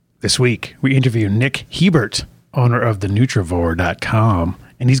This week, we interview Nick Hebert, owner of the Nutrivore.com,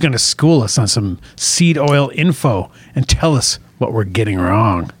 and he's going to school us on some seed oil info and tell us what we're getting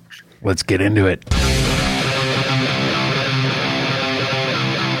wrong. Let's get into it.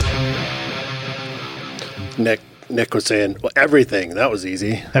 Nick was saying, well, everything. That was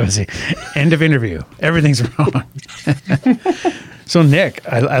easy. That was the end of interview. Everything's wrong. So, Nick,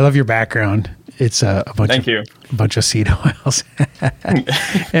 I love your background. It's a bunch of seed oils.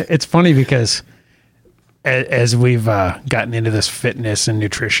 It's funny because as we've gotten into this fitness and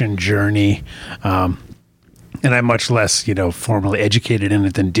nutrition journey, and I'm much less, formally educated in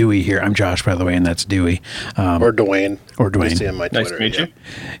it than Dewey here. I'm Josh, by the way, and that's Dewey. Or Dwayne. You see on my nice Twitter. to meet you.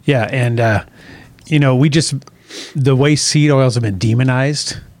 Yeah, and, the way seed oils have been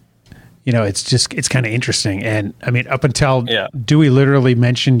demonized, it's kind of interesting. And I mean, up until Dewey literally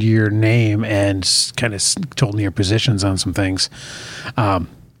mentioned your name and kind of told me your positions on some things.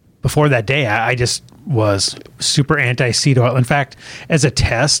 Before that day, I just was super anti seed oil. In fact, as a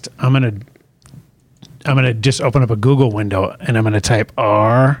test, I'm gonna just open up a Google window and I'm gonna type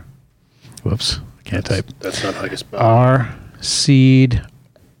R. Whoops, I can't type. That's not how you spell R seed,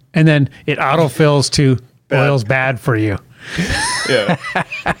 and then it autofills to oil's bad for you. Yeah.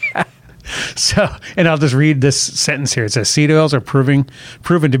 So, and I'll just read this sentence here. It says, seed oils are proven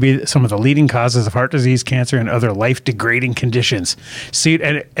to be some of the leading causes of heart disease, cancer, and other life-degrading conditions.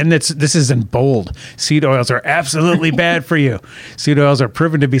 This is in bold. Seed oils are absolutely bad for you. Seed oils are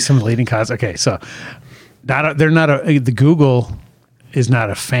proven to be some of the leading causes. Okay, so the Google is not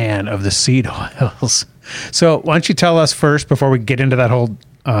a fan of the seed oils. So why don't you tell us first, before we get into that whole,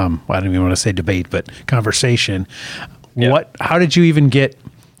 I don't even want to say debate, but conversation, how did you even get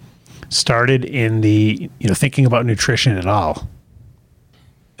started in the, thinking about nutrition at all?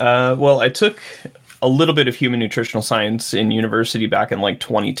 Well, I took a little bit of human nutritional science in university back in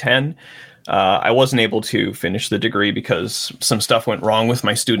 2010. I wasn't able to finish the degree because some stuff went wrong with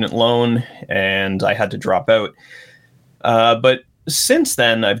my student loan and I had to drop out. But since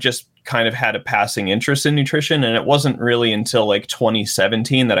then, I've just kind of had a passing interest in nutrition. And it wasn't really until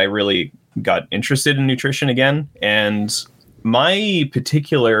 2017 that I really got interested in nutrition again. And my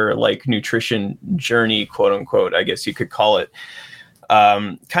particular nutrition journey, quote unquote, I guess you could call it,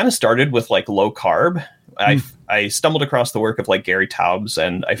 kind of started with low carb. I stumbled across the work of Gary Taubes,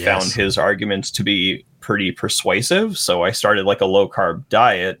 and I found his arguments to be pretty persuasive. So I started a low carb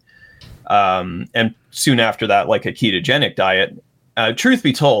diet. And soon after that, a ketogenic diet. Truth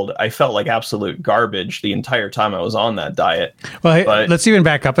be told, I felt like absolute garbage the entire time I was on that diet. Well, hey, let's even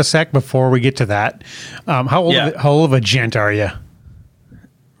back up a sec before we get to that. How old of a gent are you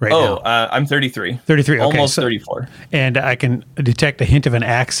now? I'm 33. 33, okay. Almost 34. And I can detect a hint of an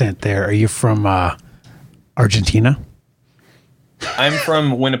accent there. Are you from Argentina? I'm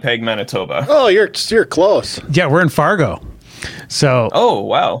from Winnipeg, Manitoba. Oh, you're close. Yeah, we're in Fargo. So. Oh,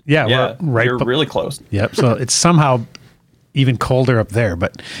 wow. Yeah, we're right. You're really close. Yep. So it's somehow even colder up there,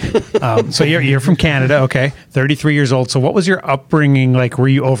 but so you're from Canada, okay? 33 years old. So what was your upbringing like? Were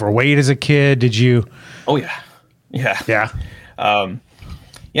you overweight as a kid? Did you? Oh yeah.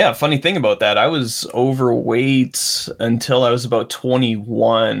 Funny thing about that, I was overweight until I was about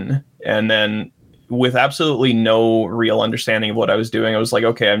 21, and then with absolutely no real understanding of what I was doing, I was like,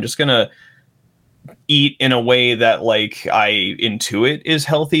 okay, I'm just gonna eat in a way that I intuit is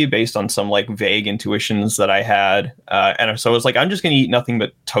healthy based on some vague intuitions that I had. And so I was I'm just going to eat nothing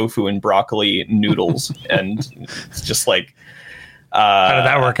but tofu and broccoli noodles. And it's just how did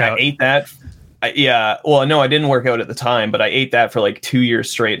that work out? I ate that. Well, no, I didn't work out at the time, but I ate that for 2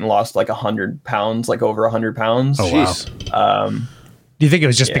 years straight and lost 100 pounds, over 100 pounds. Oh, wow. Do you think it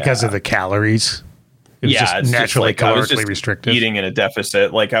was just because of the calories? It was just naturally calorically restricted. Eating in a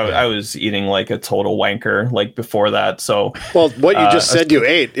deficit. I was eating a total wanker before that. So, well, what you just said you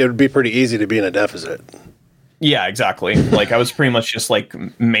ate, it would be pretty easy to be in a deficit. Yeah, exactly. I was pretty much just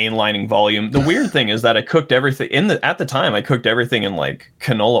mainlining volume. The weird thing is that I cooked everything at the time. I cooked everything in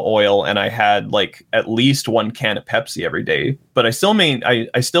canola oil, and I had at least one can of Pepsi every day. But I still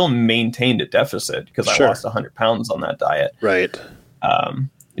maintained a deficit because I lost 100 pounds on that diet. Right.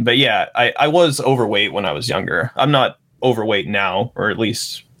 But yeah, I was overweight when I was younger. I'm not overweight now, or at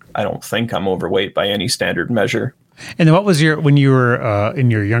least I don't think I'm overweight by any standard measure. And then what was when you were in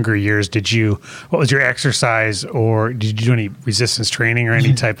your younger years, what was your exercise, or did you do any resistance training or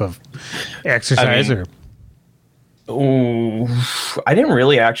any type of exercise? I didn't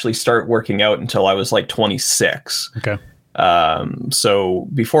really actually start working out until I was 26. Okay. So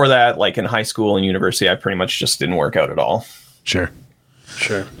before that, in high school and university, I pretty much just didn't work out at all. Sure.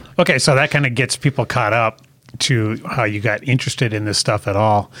 Sure. Okay, so that kind of gets people caught up. to how you got interested in this stuff at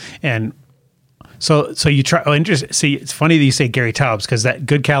all. And so you try. Oh, see, it's funny that you say Gary Taubes, because that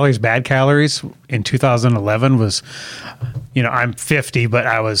Good Calories, Bad Calories in 2011 was, I'm 50, but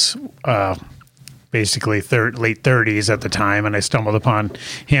I was basically late 30s at the time, and I stumbled upon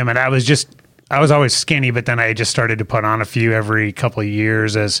him, and I was always skinny, but then I just started to put on a few every couple of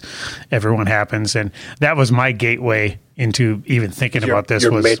years, as everyone happens, and that was my gateway into even thinking about this.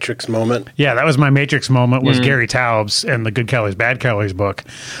 Your Matrix moment. Yeah, that was my Matrix moment. Was Gary Taubes and the Good Calories, Bad Calories book,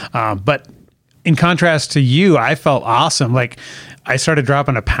 but in contrast to you, I felt awesome. Like, I started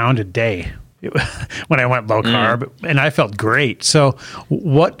dropping a pound a day when I went low carb, and I felt great. So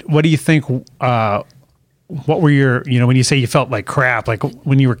what do you think, what were your, when you say you felt like crap, like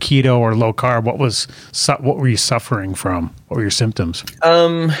when you were keto or low carb, what were you suffering from? What were your symptoms?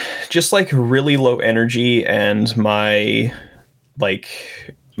 Just like really low energy, and my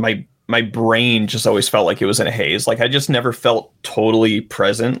brain just always felt like it was in a haze. Like, I just never felt totally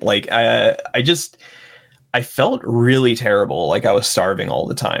present. Like, I felt really terrible. Like, I was starving all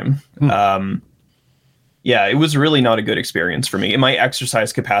the time. Yeah, it was really not a good experience for me. And my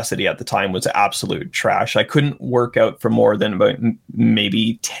exercise capacity at the time was absolute trash. I couldn't work out for more than about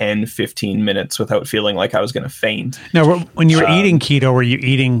maybe 10, 15 minutes without feeling like I was going to faint. Now, when you were eating keto, were you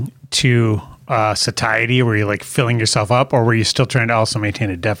eating to satiety? Were you like filling yourself up, or were you still trying to also maintain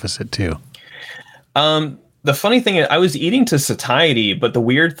a deficit too? The funny thing is, I was eating to satiety, but the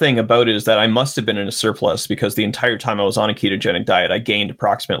weird thing about it is that I must have been in a surplus, because the entire time I was on a ketogenic diet, I gained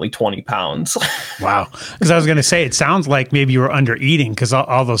approximately 20 pounds. Wow. Because I was going to say, it sounds like maybe you were under eating, because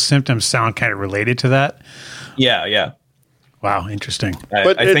all those symptoms sound kind of related to that. Yeah. Wow, interesting.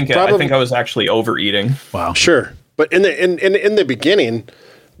 I think I was actually overeating. Wow. Sure. But in the beginning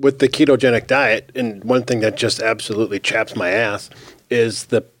with the ketogenic diet, and one thing that just absolutely chaps my ass is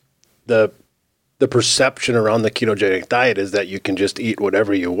the perception around the ketogenic diet is that you can just eat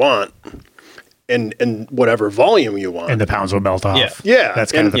whatever you want and whatever volume you want, and the pounds will melt off. Yeah.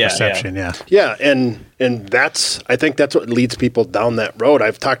 That's kind of the perception. Yeah. And I think that's what leads people down that road.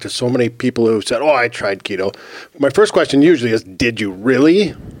 I've talked to so many people who said, "Oh, I tried keto." My first question usually is, did you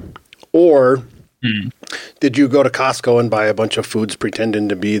really? Or did you go to Costco and buy a bunch of foods pretending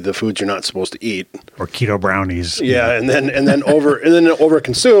to be the foods you're not supposed to eat, or keto brownies? Yeah, and then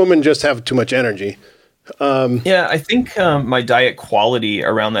overconsume and just have too much energy. I think my diet quality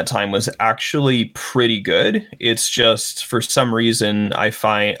around that time was actually pretty good. It's just, for some reason, I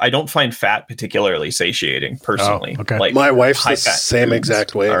don't find fat particularly satiating personally. Oh, okay. Like, my wife's the same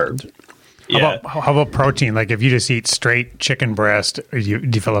exact way. How about protein? Like, if you just eat straight chicken breast, do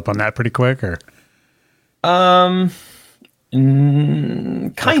you fill up on that pretty quick, or? Kind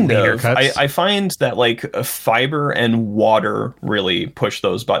of. Cuts? I find that like fiber and water really push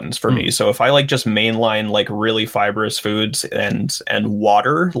those buttons for me. So if I like just mainline like really fibrous foods and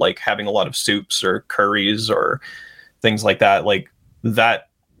water, like having a lot of soups or curries or things like that, like that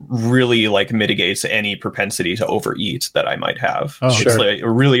really like mitigates any propensity to overeat that I might have. It's like a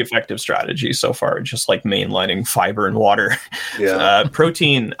really effective strategy so far, just like mainlining fiber and water.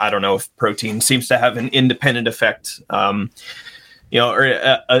 Protein, I don't know if protein seems to have an independent effect, or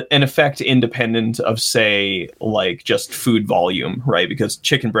an effect independent of, say, like just food volume, right? Because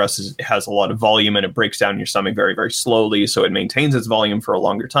chicken breast has a lot of volume, and it breaks down in your stomach very, very slowly, so it maintains its volume for a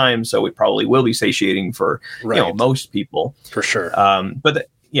longer time, so it probably will be satiating for most people, for sure.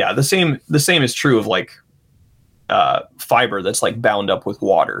 The same is true of like fiber that's like bound up with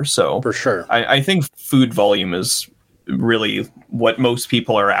water. So for sure, I think food volume is really what most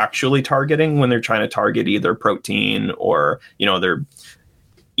people are actually targeting when they're trying to target either protein or, they're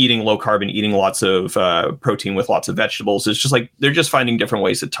eating low carb and eating lots of protein with lots of vegetables. It's just like they're just finding different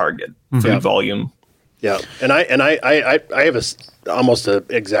ways to target food volume. Yeah, and I have almost a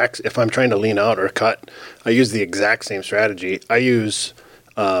exact. If I'm trying to lean out or cut, I use the exact same strategy. I use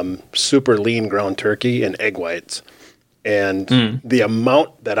super lean ground turkey and egg whites, and the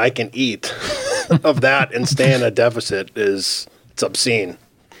amount that I can eat of that and stay in a deficit it's obscene.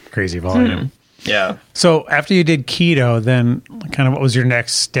 Crazy volume. Yeah. So after you did keto, then kind of what was your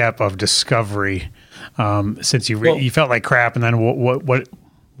next step of discovery? Since you felt like crap, and then what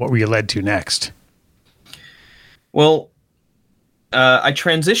were you led to next? Well, I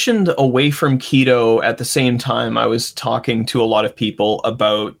transitioned away from keto at the same time I was talking to a lot of people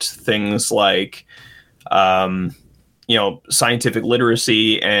about things like, scientific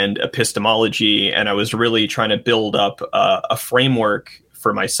literacy and epistemology. And I was really trying to build up a framework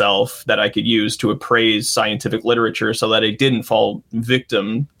for myself that I could use to appraise scientific literature so that I didn't fall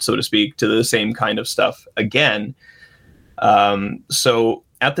victim, so to speak, to the same kind of stuff again. So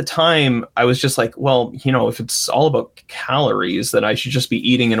at the time, I was just like, well, if it's all about calories, then I should just be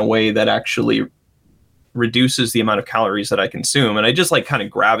eating in a way that actually reduces the amount of calories that I consume. And I just like kind of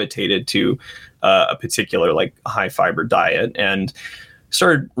gravitated to a particular like high fiber diet, and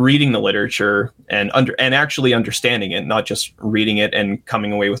started reading the literature and actually understanding it, not just reading it and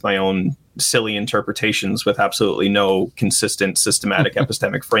coming away with my own silly interpretations with absolutely no consistent systematic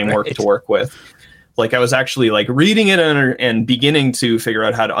epistemic framework to work with. Like I was actually like reading it and beginning to figure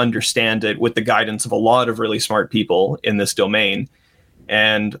out how to understand it with the guidance of a lot of really smart people in this domain.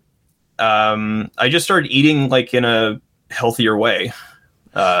 And I just started eating like in a healthier way.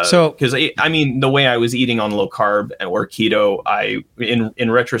 Because I mean, the way I was eating on low carb or keto, I, in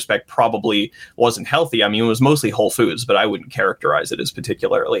retrospect, probably wasn't healthy. I mean, it was mostly whole foods, but I wouldn't characterize it as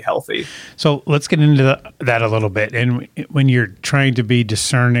particularly healthy. So let's get into that a little bit. And when you're trying to be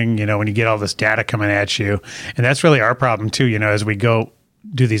discerning, when you get all this data coming at you, and that's really our problem too, as we go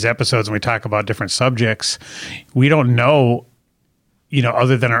do these episodes and we talk about different subjects, we don't know,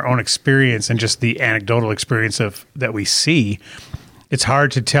 other than our own experience and just the anecdotal experience that we see. It's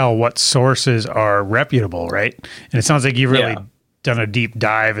hard to tell what sources are reputable, right? And it sounds like you've really done a deep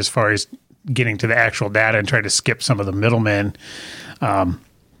dive as far as getting to the actual data and try to skip some of the middlemen.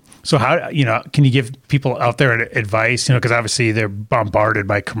 So how, can you give people out there advice, because obviously they're bombarded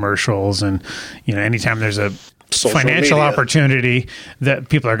by commercials and, anytime there's a social financial media opportunity, that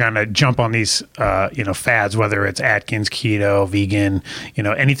people are going to jump on these, fads, whether it's Atkins, keto, vegan,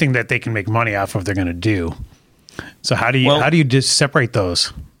 anything that they can make money off of, they're going to do. So how do you just separate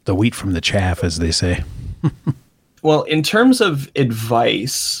those, the wheat from the chaff, as they say? Well, in terms of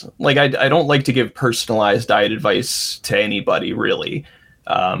advice, like I don't like to give personalized diet advice to anybody, really.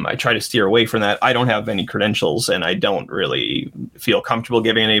 I try to steer away from that. I don't have any credentials, and I don't really feel comfortable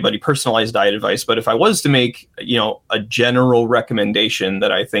giving anybody personalized diet advice. But if I was to make, a general recommendation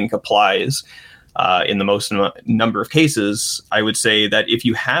that I think applies in the most number of cases, I would say that if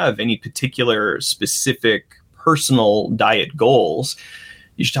you have any particular specific personal diet goals,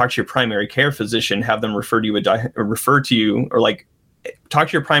 you should talk to your primary care physician, have them talk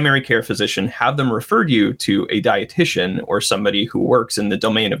to your primary care physician, have them refer you to a dietitian or somebody who works in the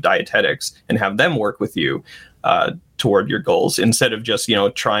domain of dietetics, and have them work with you toward your goals, instead of just,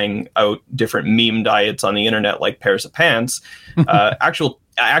 trying out different meme diets on the internet like pairs of pants.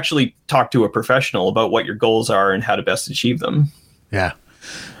 Actually talk to a professional about what your goals are and how to best achieve them. Yeah.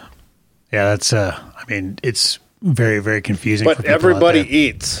 Yeah, that's, it's very, very confusing. But everybody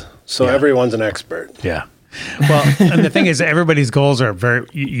eats, so everyone's an expert. Yeah. Well, and the thing is, everybody's goals are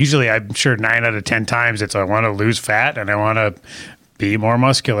usually, I'm sure 9 out of 10 times, it's I want to lose fat and I want to be more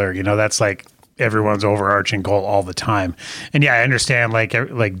muscular. That's like everyone's overarching goal all the time. And yeah, I understand,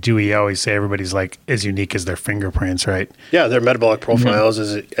 like Dewey always say, everybody's like as unique as their fingerprints, right? Yeah, their metabolic profiles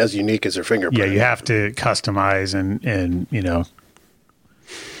is as unique as their fingerprint. Yeah, you have to customize and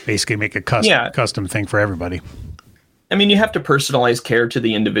basically make a custom thing for everybody. I mean, you have to personalize care to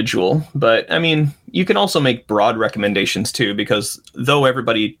the individual, but I mean, you can also make broad recommendations too, because though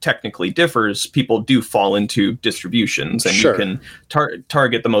everybody technically differs, people do fall into distributions, and you can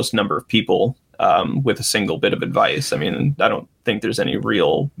target the most number of people with a single bit of advice. I mean, I don't think there's any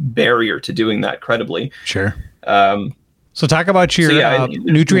real barrier to doing that credibly. Sure. So talk about your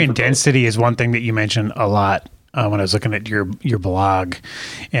nutrient density is one thing that you mentioned a lot when I was looking at your blog,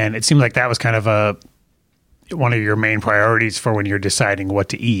 and it seemed like that was kind of one of your main priorities for when you're deciding what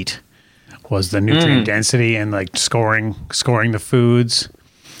to eat, was the nutrient density and like scoring the foods,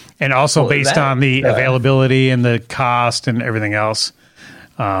 and also based on the availability and the cost and everything else,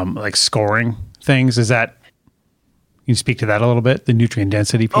 like scoring things. Is that, can you speak to that a little bit, the nutrient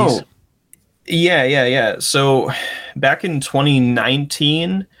density piece? Oh, yeah. So back in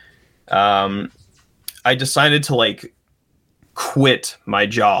 2019, I decided to quit my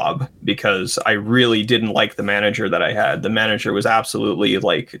job because I really didn't like the manager that I had. The manager was absolutely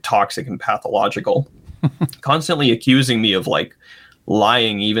toxic and pathological, constantly accusing me of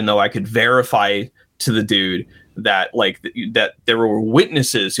lying, even though I could verify to the dude that that there were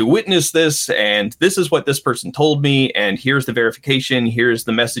witnesses who witnessed this, and this is what this person told me, and here's the verification, here's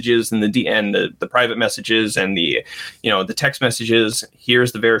the messages and the private messages and the text messages,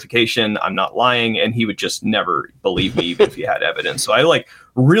 here's the verification, I'm not lying. And he would just never believe me, even if he had evidence. So I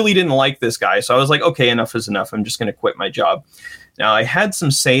really didn't like this guy. So I was like, okay, enough is enough. I'm just going to quit my job. Now I had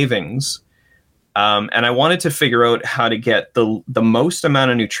some savings, and I wanted to figure out how to get the most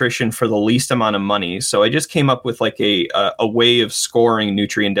amount of nutrition for the least amount of money. So I just came up with a way of scoring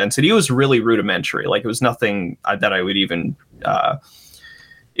nutrient density. It was really rudimentary. It was nothing that I would even,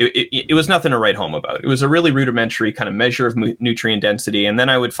 it was nothing to write home about. It was a really rudimentary kind of measure of nutrient density. And then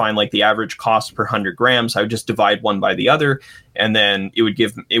I would find like the average cost per 100 grams. I would just divide one by the other, and then it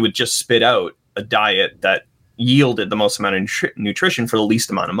would just spit out a diet that yielded the most amount of nutrition for the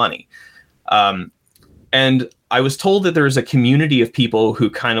least amount of money. And I was told that there's a community of people who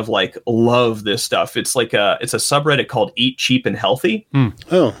kind of like love this stuff. It's like it's a subreddit called Eat Cheap and Healthy.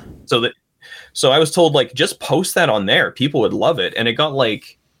 Oh, so I was told like just post that on there. People would love it, and it got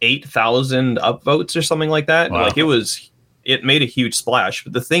like 8,000 upvotes or something like that. Wow. Like it made a huge splash.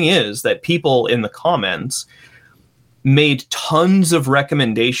 But the thing is that people in the comments made tons of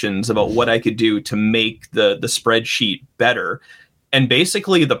recommendations about what I could do to make the spreadsheet better. And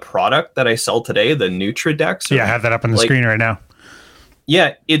basically the product that I sell today, the NutriDex. Yeah, I have that up on the screen right now.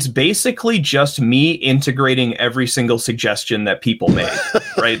 Yeah, it's basically just me integrating every single suggestion that people made,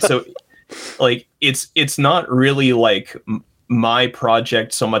 right? So like it's not really like my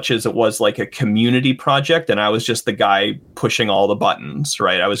project so much as it was like a community project, and I was just the guy pushing all the buttons,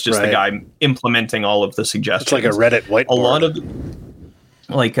 right? I was just the guy implementing all of the suggestions. It's like a Reddit whiteboard. A lot of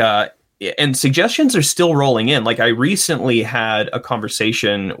like and suggestions are still rolling in. Like I recently had a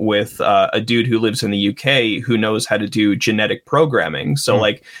conversation with a dude who lives in the UK who knows how to do genetic programming. So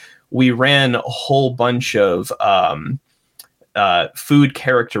like we ran a whole bunch of food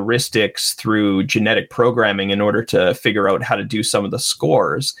characteristics through genetic programming in order to figure out how to do some of the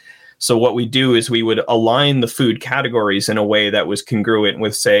scores. So what we do is we would align the food categories in a way that was congruent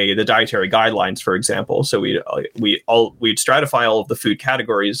with, say, the dietary guidelines, for example. So we'd stratify all of the food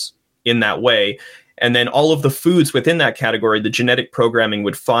categories in that way. And then all of the foods within that category, the genetic programming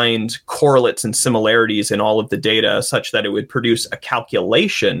would find correlates and similarities in all of the data such that it would produce a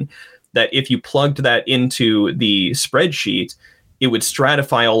calculation that if you plugged that into the spreadsheet, it would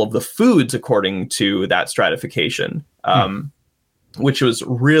stratify all of the foods according to that stratification, which was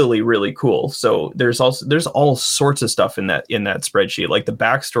really, really cool. So there's all sorts of stuff in that spreadsheet. Like the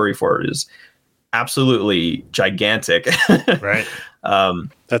backstory for it is absolutely gigantic. Right.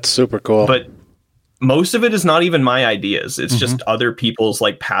 That's super cool. But most of it is not even my ideas. It's just other people's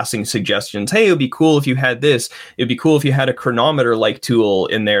like passing suggestions. Hey, it would be cool if you had this. It'd be cool if you had a chronometer like tool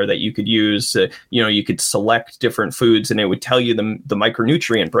in there that you could use. You could select different foods and it would tell you the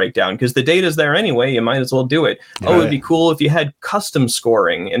micronutrient breakdown because the data's there anyway. You might as well do it. Right. Oh, it'd be cool if you had custom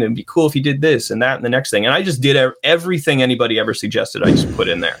scoring, and it'd be cool if you did this and that and the next thing. And I just did everything anybody ever suggested. I just put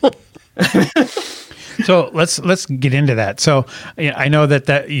in there. So let's get into that. So I know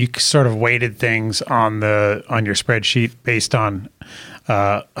that you sort of weighted things on your spreadsheet based on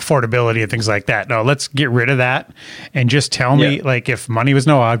affordability and things like that. Now let's get rid of that and just tell me, like, if money was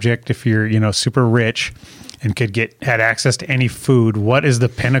no object, if you're super rich and had access to any food, what is the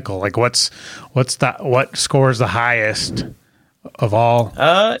pinnacle? Like what scores the highest of all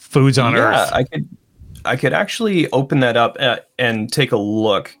foods on Earth? I could actually open that up and take a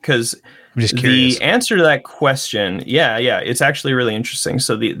look because I'm just curious. The answer to that question, it's actually really interesting.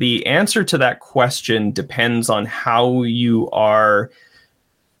 So the answer to that question depends on how you are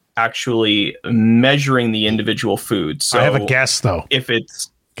actually measuring the individual food. So I have a guess, though.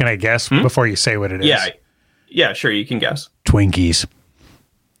 Can I guess before you say what it is? Yeah, sure, you can guess. Twinkies.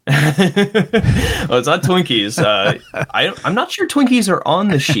 Well, it's not Twinkies. I'm not sure Twinkies are on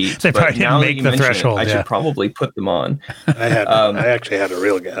the sheet. They probably didn't make the threshold. I should probably put them on. I actually had a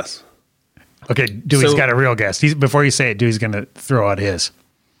real guess. Okay, Dewey's got a real guess. Before you say it, Dewey's going to throw out his.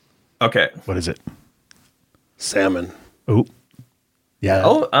 Okay. What is it? Salmon. Ooh. Yeah.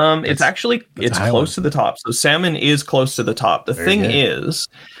 Oh, it's close to the top. So salmon is close to the top. The thing is,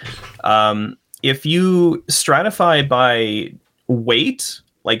 if you stratify by weight,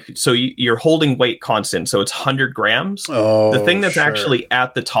 like, so you're holding weight constant, so it's 100 grams. Oh, the thing that's actually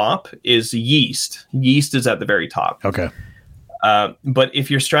at the top is yeast. Yeast is at the very top. Okay. But if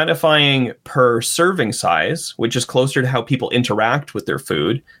you're stratifying per serving size, which is closer to how people interact with their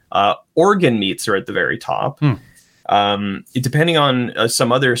food, organ meats are at the very top. Depending on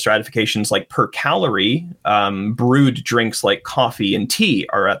some other stratifications, like per calorie, brewed drinks like coffee and tea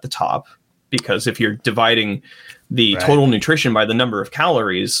are at the top. Because if you're dividing the total nutrition by the number of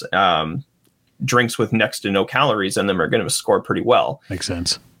calories, drinks with next to no calories in them are going to score pretty well. Makes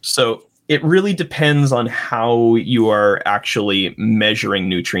sense. So it really depends on how you are actually measuring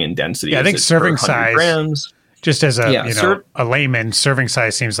nutrient density. Yeah, I think serving size, grams? Just as a layman, serving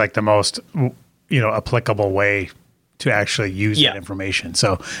size seems like the most applicable way to actually use that information.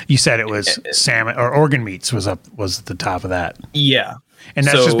 So you said it was salmon or organ meats was at the top of that. Yeah. And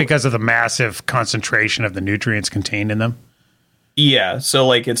that's just because of the massive concentration of the nutrients contained in them? Yeah, so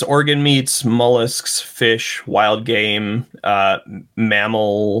like it's organ meats, mollusks, fish, wild game,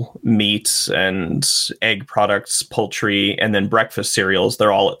 mammal meats, and egg products, poultry, and then breakfast cereals.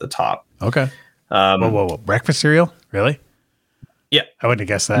 They're all at the top. Okay. Whoa. Breakfast cereal? Really? Yeah, I wouldn't have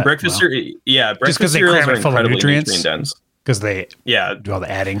guessed that. breakfast cereal. Yeah, Just 'cause breakfast they cereals cram are it full of incredibly nutrients? nutrient dense. Because they Yeah, do all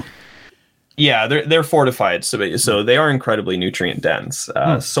the adding. yeah, they're fortified, so they are incredibly nutrient dense.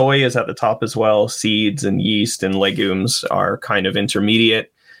 Soy is at the top as well. Seeds and yeast and legumes are kind of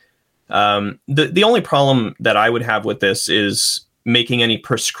intermediate. The only problem that I would have with this is making any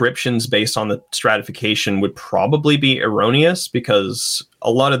prescriptions based on the stratification would probably be erroneous, because a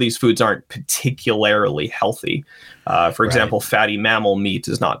lot of these foods aren't particularly healthy. For example, fatty mammal meat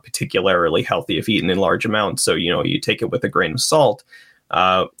is not particularly healthy if eaten in large amounts. So, you take it with a grain of salt.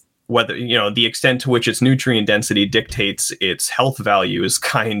 Whether, the extent to which its nutrient density dictates its health value is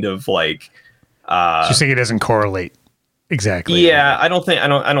kind of like, So you think it doesn't correlate exactly? yeah, I don't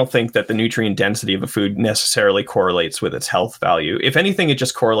think that the nutrient density of a food necessarily correlates with its health value. If anything, it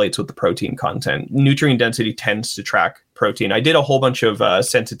just correlates with the protein content. Nutrient density tends to track protein. I did a whole bunch of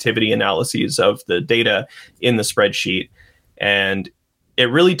sensitivity analyses of the data in the spreadsheet, and it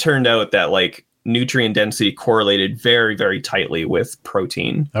really turned out that like nutrient density correlated very, very tightly with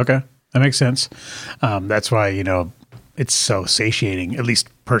protein. Okay, that makes sense. That's why it's so satiating, at least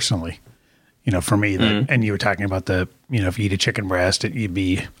personally. For me, and you were talking about if you eat a chicken breast, you'd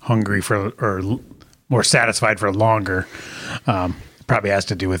be hungry or more satisfied for longer. Probably has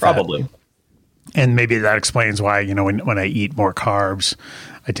to do with Probably. that. And maybe that explains why, when I eat more carbs,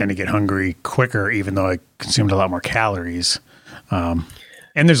 I tend to get hungry quicker, even though I consumed a lot more calories. And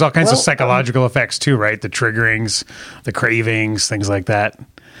there's all kinds of psychological effects too, right? The triggerings, the cravings, things like that.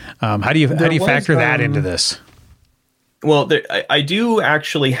 How do you factor that into this? Well, I do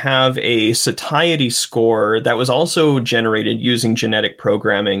actually have a satiety score that was also generated using genetic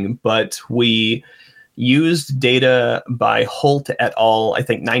programming, but we used data by Holt et al., I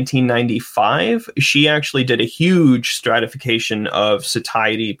think 1995. She actually did a huge stratification of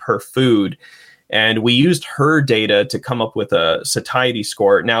satiety per food, and we used her data to come up with a satiety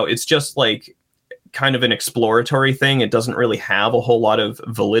score. Now, it's just like kind of an exploratory thing. It doesn't really have a whole lot of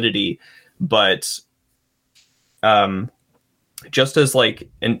validity, but just as like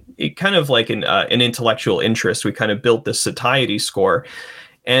an intellectual interest, we kind of built this satiety score.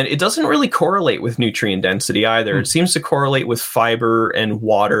 And it doesn't really correlate with nutrient density either. It seems to correlate with fiber and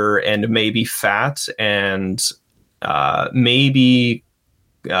water and maybe fat and maybe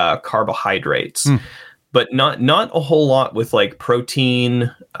carbohydrates, but not a whole lot with like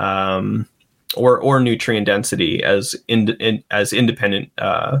protein or nutrient density as independent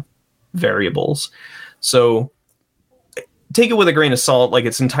variables. So take it with a grain of salt. Like,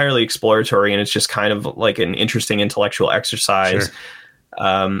 it's entirely exploratory, and it's just kind of like an interesting intellectual exercise. Sure.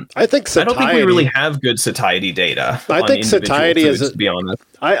 I think satiety, I don't think we really have good satiety data. I think satiety foods, is, to be honest.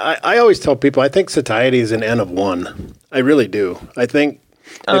 I always tell people, I think satiety is an N of 1. I really do. I think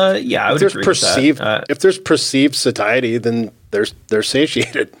I would there's agree perceived with that. if there's perceived satiety, then they're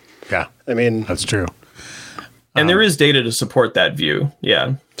satiated. Yeah, I mean, that's true. And there is data to support that view.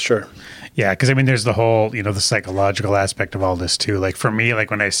 Yeah. sure. Yeah, because there's the whole, the psychological aspect of all this too. Like for me,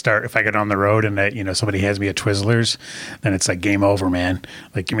 like when if I get on the road and somebody hands me a Twizzlers, then it's like game over, man.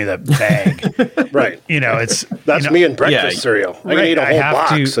 Like, give me that bag. Right. That's me in breakfast cereal. I can eat a whole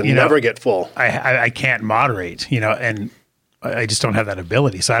box and never get full. I can't moderate, and I just don't have that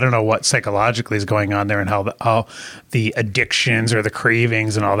ability. So I don't know what psychologically is going on there and how the addictions or the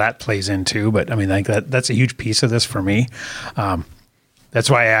cravings and all that plays into. But I mean, like that's a huge piece of this for me. That's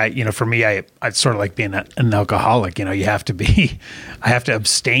why for me, I'd sort of like being an alcoholic. I have to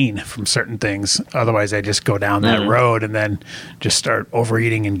abstain from certain things. Otherwise, I just go down that road and then just start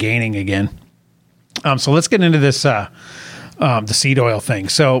overeating and gaining again. So let's get into this, the seed oil thing.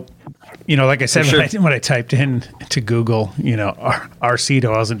 So, like I said, when I typed in to Google, our seed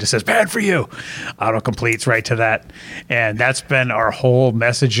oils, and just says bad for you, auto completes right to that. And that's been our whole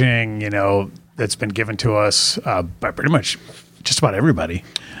messaging, that's been given to us by pretty much just about everybody.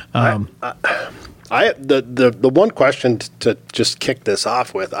 The one question to just kick this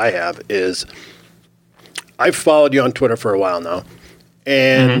off with is I've followed you on Twitter for a while now,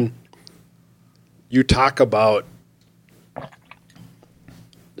 and you talk about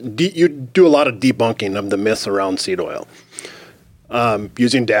you do a lot of debunking of the myths around seed oil,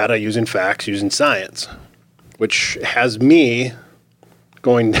 using data, using facts, using science, which has me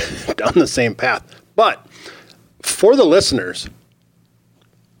going down the same path. But for the listeners,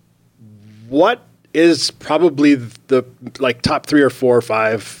 what is probably the top 3 or 4 or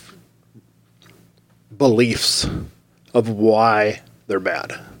 5 beliefs of why they're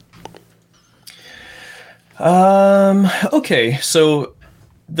bad? Okay, so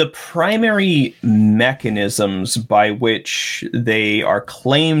the primary mechanisms by which they are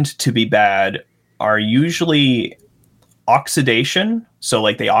claimed to be bad are usually oxidation. So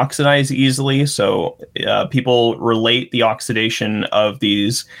like they oxidize easily. So people relate the oxidation of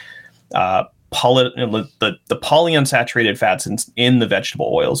these the polyunsaturated fats in the vegetable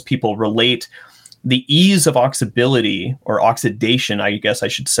oils. People relate the ease of oxidability or oxidation, I guess I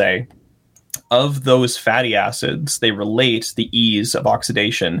should say, of those fatty acids. They relate the ease of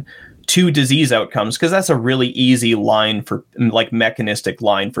oxidation to disease outcomes, because that's a really easy line for, like, mechanistic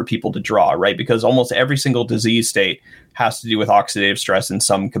line for people to draw, right? Because almost every single disease state has to do with oxidative stress in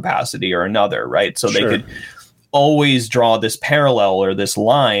some capacity or another, right? So Sure. they could always draw this parallel or this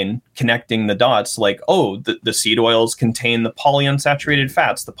line connecting the dots, like, oh, the seed oils contain the polyunsaturated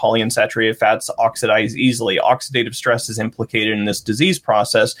fats. The polyunsaturated fats oxidize easily. Oxidative stress is implicated in this disease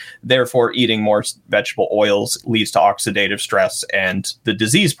process. Therefore, eating more vegetable oils leads to oxidative stress and the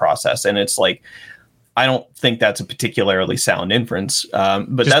disease process. And it's like, I don't think that's a particularly sound inference,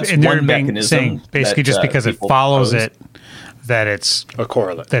 but that's one mechanism. Saying basically, that, just because it people follows propose. it, that it's A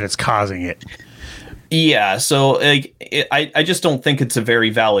correlate. that it's causing it. Yeah, so like, I just don't think it's a very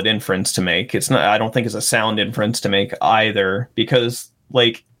valid inference to make. It's not. I don't think it's a sound inference to make either, because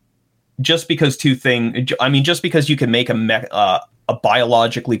like, just because just because you can make a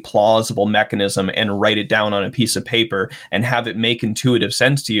biologically plausible mechanism and write it down on a piece of paper and have it make intuitive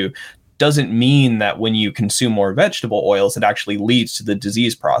sense to you, doesn't mean that when you consume more vegetable oils, it actually leads to the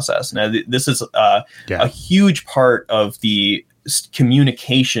disease process. Now, this is a huge part of the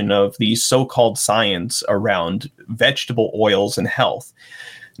communication of the so-called science around vegetable oils and health.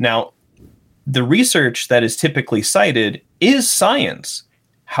 Now, the research that is typically cited is science.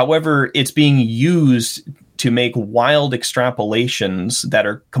 However, it's being used to make wild extrapolations that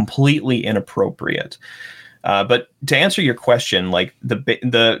are completely inappropriate. But to answer your question, like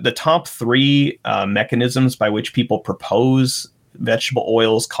the top three mechanisms by which people propose vegetable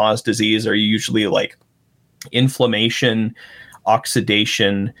oils cause disease are usually like inflammation,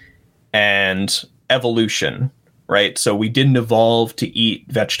 oxidation, and evolution, right? So we didn't evolve to eat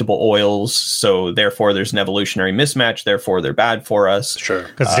vegetable oils, so therefore there's an evolutionary mismatch, therefore they're bad for us. Sure.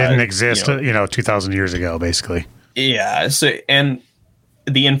 Because it didn't exist, 2,000 years ago, basically. Yeah. So, and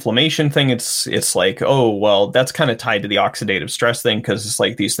the inflammation thing, it's like, oh, well, that's kind of tied to the oxidative stress thing, because it's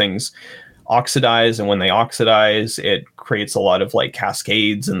like these things oxidize, and when they oxidize, it creates a lot of like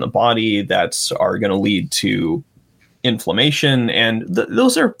cascades in the body that are going to lead to inflammation. And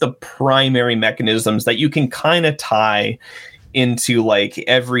those are the primary mechanisms that you can kind of tie into like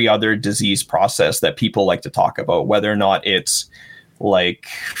every other disease process that people like to talk about, whether or not it's like,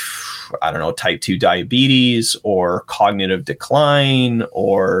 I don't know, type 2 diabetes or cognitive decline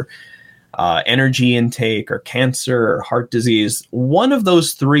or energy intake or cancer or heart disease. One of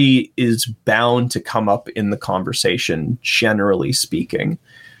those three is bound to come up in the conversation, generally speaking.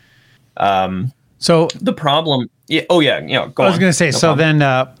 So the problem, go on. I was going to say, then,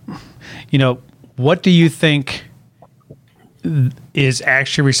 what do you think is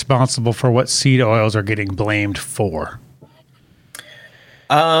actually responsible for what seed oils are getting blamed for?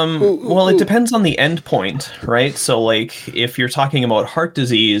 Well, it depends on the endpoint, right? So, like, if you're talking about heart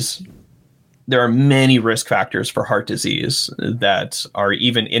disease, there are many risk factors for heart disease that are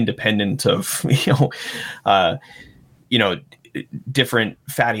even independent of, different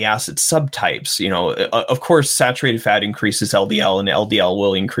fatty acid subtypes. Of course, saturated fat increases LDL, and LDL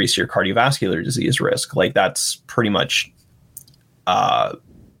will increase your cardiovascular disease risk. Like, that's pretty much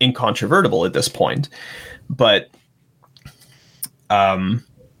incontrovertible at this point. But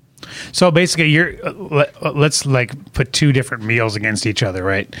so basically, let's like put two different meals against each other,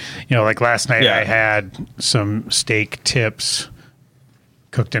 right? Like last night I had some steak tips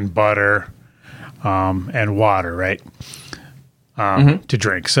cooked in butter and water, right? To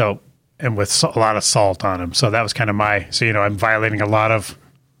drink. So, and with a lot of salt on them. So that was kind of I'm violating a lot of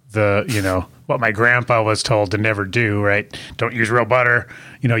the, what my grandpa was told to never do, right? Don't use real butter,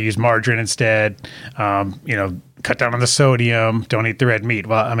 use margarine instead. Cut down on the sodium, don't eat the red meat.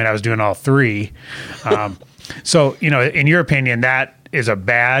 Well, I was doing all three. So, in your opinion, that is a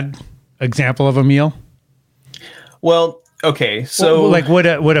bad example of a meal? Well, okay. So like would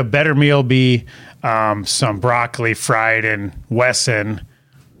a better meal be some broccoli fried in Wesson?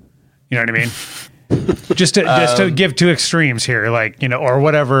 You know what I mean? just to give two extremes here, like, or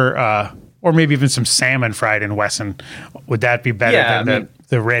whatever, or maybe even some salmon fried in Wesson. Would that be better than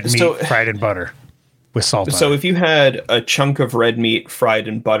the red meat fried in butter with salt on it? So if you had a chunk of red meat fried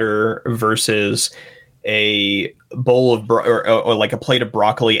in butter versus a bowl of or like a plate of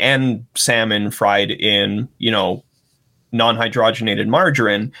broccoli and salmon fried in, non-hydrogenated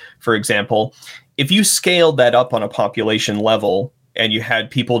margarine, for example, if you scaled that up on a population level and you had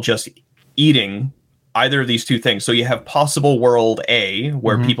people just eating either of these two things, so you have possible world A,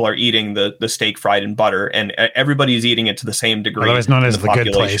 where people are eating the steak fried in butter, and everybody's eating it to the same degree. Otherwise known as the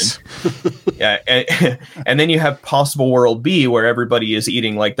good place. Yeah, and then you have possible world B, where everybody is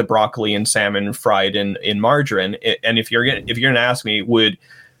eating like the broccoli and salmon fried in margarine. And if you're going to ask me, would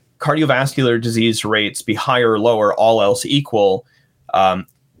cardiovascular disease rates be higher or lower, all else equal,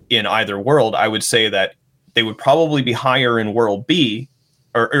 in either world? I would say that they would probably be higher in world B,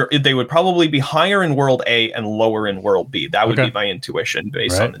 or they would probably be higher in world A and lower in world B. That would be my intuition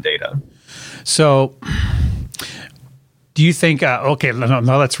based on the data. So do you think, okay, no,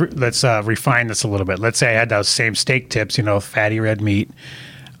 let's refine this a little bit. Let's say I had those same steak tips, fatty red meat,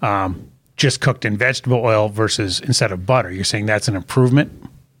 just cooked in vegetable oil versus instead of butter. You're saying that's an improvement?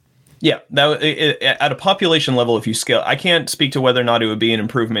 Yeah, at a population level, if you scale, I can't speak to whether or not it would be an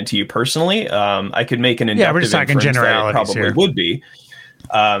improvement to you personally. I could make an inductive we're just talking generalities that it probably would be.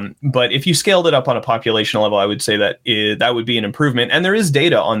 But if you scaled it up on a population level, I would say that that would be an improvement. And there is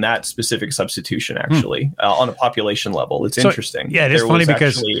data on that specific substitution, actually, on a population level. It's interesting. Yeah, it is funny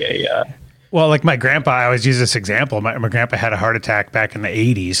because, well, like my grandpa, I always use this example. My grandpa had a heart attack back in the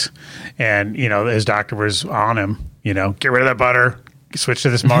 80s. And, his doctor was on him, get rid of that butter, switch to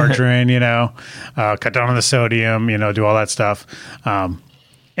this margarine, cut down on the sodium, do all that stuff.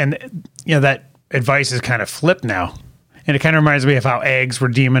 And, that advice is kind of flipped now. And it kind of reminds me of how eggs were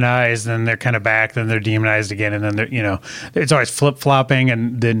demonized, then they're kind of back, then they're demonized again, and then they're, it's always flip-flopping,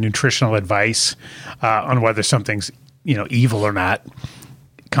 and the nutritional advice on whether something's, evil or not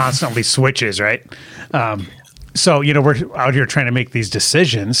constantly switches, right? So, we're out here trying to make these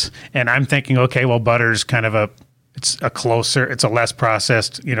decisions, and I'm thinking, okay, well, butter's kind of it's a less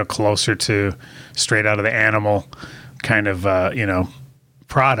processed, closer to straight out of the animal kind of,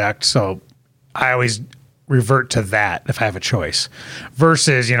 product. So I always revert to that if I have a choice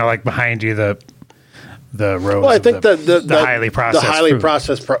versus, like behind you, the rows. Well, I think the highly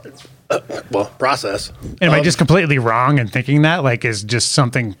processed, process. Am I just completely wrong in thinking that? Like, is just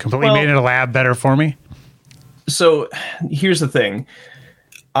something completely made in a lab better for me? So here's the thing.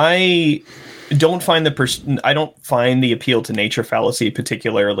 I don't find the appeal to nature fallacy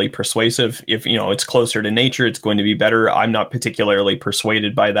particularly persuasive. If it's closer to nature, it's going to be better. I'm not particularly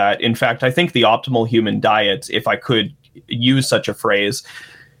persuaded by that. In fact, I think the optimal human diet, if I could use such a phrase,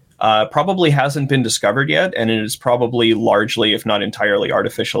 probably hasn't been discovered yet, and it is probably largely, if not entirely,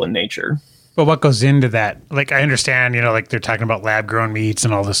 artificial in nature. But what goes into that? Like, I understand, like they're talking about lab-grown meats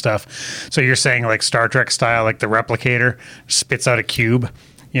and all this stuff. So you're saying like Star Trek style, like the replicator spits out a cube,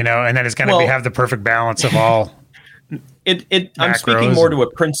 and then it's going to have the perfect balance of all. I'm speaking more to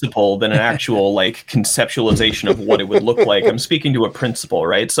a principle than an actual like conceptualization of what it would look like. I'm speaking to a principle,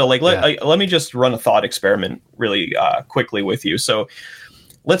 right? So like, let me just run a thought experiment really quickly with you. So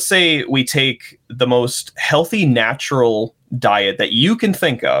let's say we take the most healthy, natural diet that you can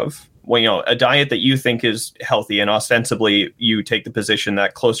think of. Well, a diet that you think is healthy, and ostensibly you take the position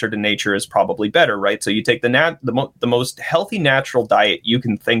that closer to nature is probably better, right? So you take the most healthy natural diet you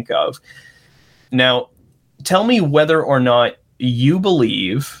can think of. Now, tell me whether or not you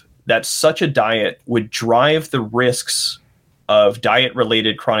believe that such a diet would drive the risks of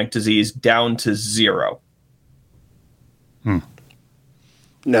diet-related chronic disease down to zero.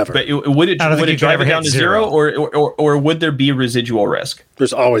 Never. But would it drive it down to zero, or would there be residual risk?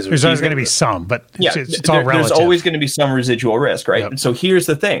 There's always going to be some, but it's all relative. There's always going to be some residual risk, right? Yep. So here's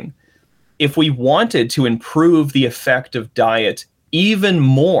the thing. If we wanted to improve the effect of diet even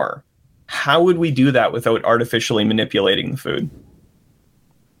more, how would we do that without artificially manipulating the food?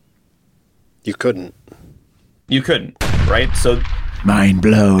 You couldn't. You couldn't, right? So mind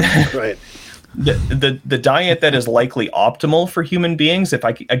blown. Right. The diet that is likely optimal for human beings, if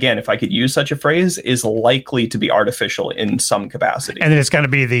I could use such a phrase, is likely to be artificial in some capacity. And then it's going to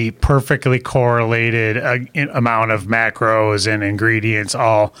be the perfectly correlated amount of macros and ingredients,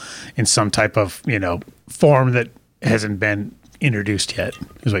 all in some type of form that hasn't been introduced yet,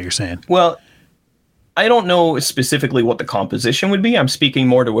 is what you're saying. Well, I don't know specifically what the composition would be. I'm speaking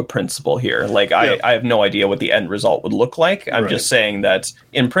more to a principle here. Like, I have no idea what the end result would look like. I'm just saying that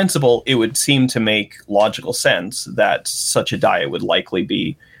in principle, it would seem to make logical sense that such a diet would likely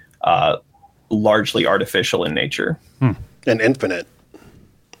be largely artificial in nature. And infinite.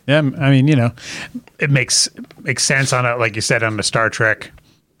 Yeah, I mean, it makes sense on a, like you said, on the Star Trek,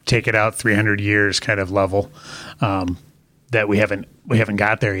 take it out 300 years kind of level that we haven't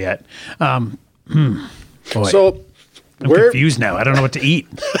got there yet. Boy, So I'm where confused now. I don't know what to eat.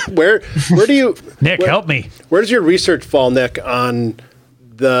 where do you Nick, help me. Where does your research fall, Nick, on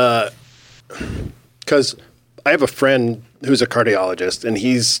the? Because I have a friend who's a cardiologist, and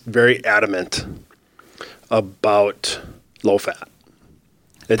he's very adamant about low fat.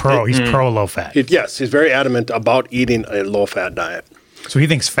 He's pro low fat. Yes, he's very adamant about eating a low fat diet. So he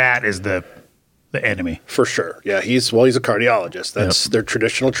thinks fat is the enemy. For sure. Yeah, he's a cardiologist. That's their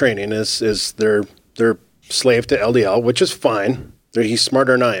traditional training is they're slave to LDL, which is fine. He's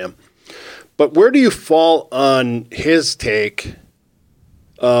smarter than I am. But where do you fall on his take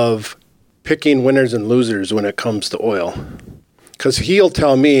of picking winners and losers when it comes to oil? Because he'll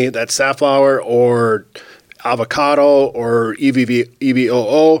tell me that safflower or avocado or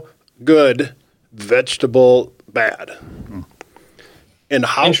EVOO, good, vegetable, bad. And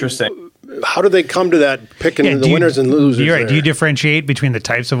how Interesting. How do they come to that picking the winners and losers? You're right. Do you differentiate between the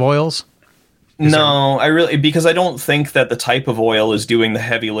types of oils? No, because I don't think that the type of oil is doing the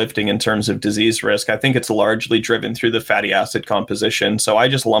heavy lifting in terms of disease risk. I think it's largely driven through the fatty acid composition. So I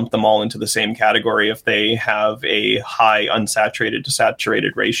just lump them all into the same category if they have a high unsaturated to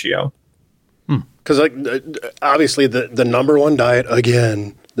saturated ratio. Because obviously the number one diet,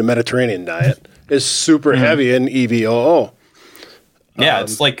 again, the Mediterranean diet, is super heavy in EVOO. Yeah,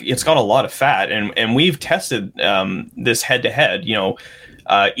 it's got a lot of fat, and we've tested this head to head.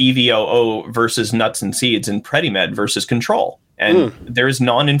 EVOO versus nuts and seeds, and Predimed versus control, and there is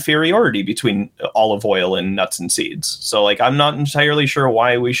non-inferiority between olive oil and nuts and seeds. So, I'm not entirely sure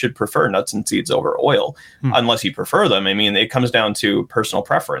why we should prefer nuts and seeds over oil, unless you prefer them. I mean, it comes down to personal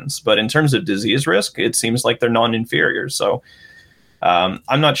preference. But in terms of disease risk, it seems like they're non-inferior. So. I'm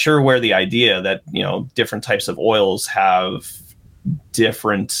not sure where the idea that different types of oils have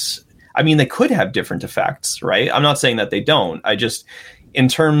different. I mean, they could have different effects, right? I'm not saying that they don't. I just, in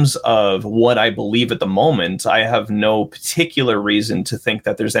terms of what I believe at the moment, I have no particular reason to think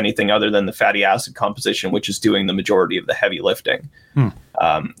that there's anything other than the fatty acid composition, which is doing the majority of the heavy lifting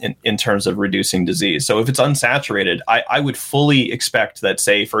in terms of reducing disease. So if it's unsaturated, I would fully expect that,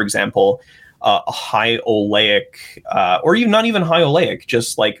 say, for example, a high oleic, or even not even high oleic,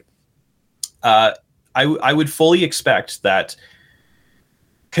 just I would fully expect that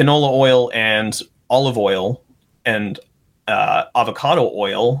canola oil and olive oil and avocado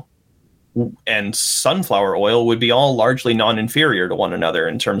oil and sunflower oil would be all largely non-inferior to one another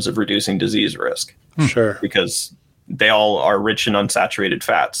in terms of reducing disease risk. Sure. Because they all are rich in unsaturated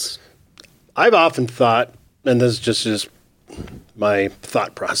fats. I've often thought, and this is just my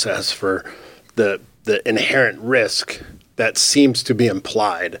thought process for the inherent risk that seems to be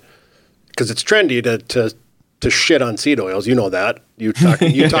implied, because it's trendy to shit on seed oils. You know that. You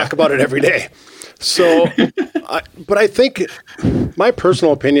talk about it every day. So, but I think my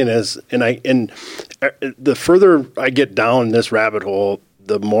personal opinion is, and the further I get down this rabbit hole,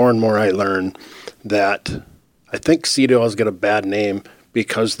 the more and more I learn that I think seed oils get a bad name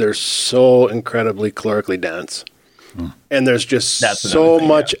because they're so incredibly calorically dense, and there's just so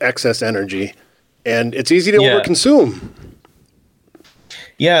much excess energy, and it's easy to overconsume.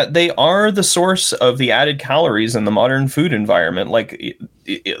 Yeah, they are the source of the added calories in the modern food environment.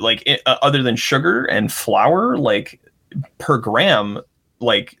 Other than sugar and flour, per gram,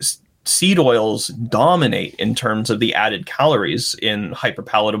 seed oils dominate in terms of the added calories in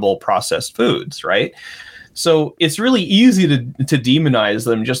hyperpalatable processed foods, right? So it's really easy to demonize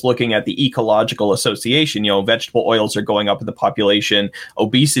them just looking at the ecological association. Vegetable oils are going up in the population,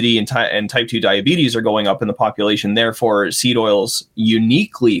 obesity and type 2 diabetes are going up in the population. Therefore, seed oils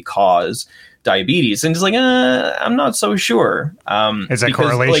uniquely cause diabetes. And it's I'm not so sure. It's a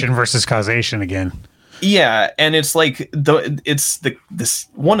correlation versus causation again. Yeah, and it's this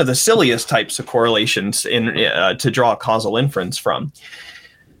one of the silliest types of correlations to draw a causal inference from.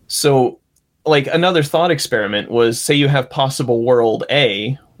 So, another thought experiment was, say you have possible world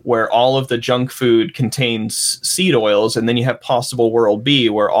A, where all of the junk food contains seed oils, and then you have possible world B,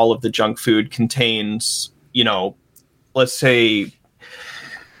 where all of the junk food contains, let's say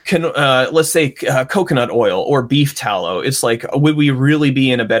coconut oil or beef tallow. It's would we really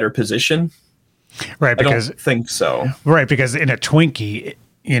be in a better position? Right, because I don't think so. Right, because in a Twinkie,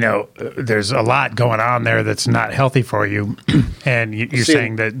 there's a lot going on there that's not healthy for you, and you're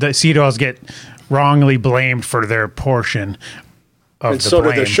saying that the seed oils get wrongly blamed for their portion of and the so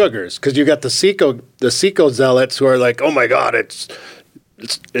blame. do the sugars, because you got the seco zealots who are like, oh my god, or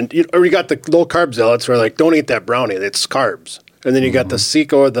you got the low carb zealots who are like, don't eat that brownie, it's carbs, and then you got the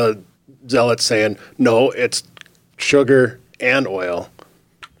seco or the zealots saying, no, it's sugar and oil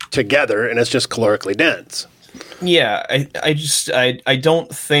together, and it's just calorically dense. Yeah, I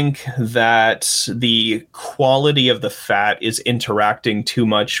don't think that the quality of the fat is interacting too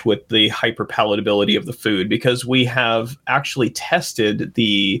much with the hyperpalatability of the food, because we have actually tested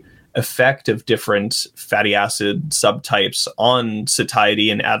the effect of different fatty acid subtypes on satiety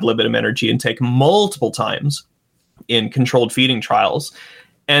and ad libitum energy intake multiple times in controlled feeding trials.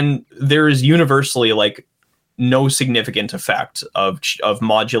 And there is universally like no significant effect of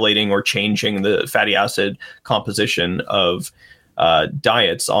modulating or changing the fatty acid composition of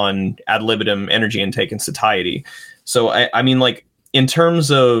diets on ad libitum energy intake and satiety. So I mean, like, in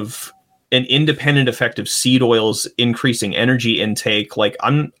terms of an independent effect of seed oils increasing energy intake, like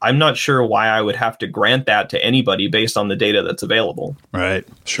I'm not sure why I would have to grant that to anybody based on the data that's available. Right.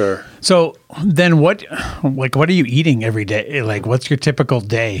 Sure. So then what are you eating every day? Like, what's your typical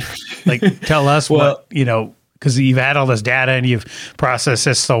day? Like, tell us what, because you've had all this data and you've processed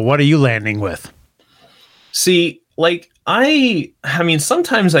this. So what are you landing with? See, like, I mean,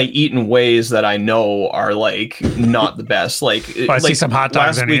 sometimes I eat in ways that I know are like not the best. Like, I see some hot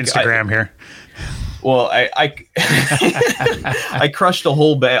dogs on Instagram here. Well, I I crushed a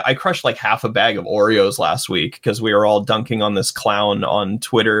whole bag. I crushed like half a bag of Oreos last week because we were all dunking on this clown on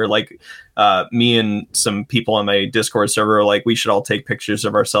Twitter. Like, me and some people on my Discord server were like, we should all take pictures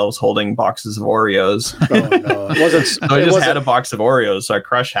of ourselves holding boxes of Oreos. Oh no, it wasn't. So I just had a box of Oreos, so I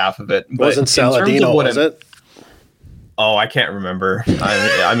crushed half of it. It wasn't Saladino, was it? Oh, I can't remember.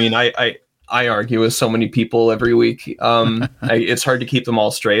 I mean, I argue with so many people every week. It's hard to keep them all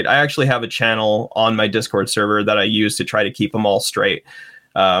straight. I actually have a channel on my Discord server that I use to try to keep them all straight.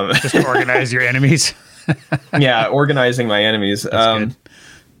 Just to organize your enemies. Yeah, organizing my enemies.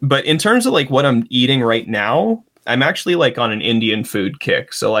 But in terms of like what I'm eating right now, I'm actually like on an Indian food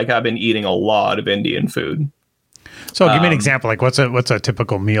kick. So like I've been eating a lot of Indian food. So give me an example. Like what's a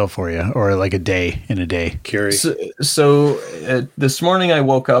typical meal for you, or like a day in a day? Curious. So this morning I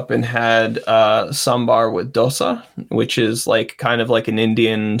woke up and had sambar with dosa, which is like kind of like an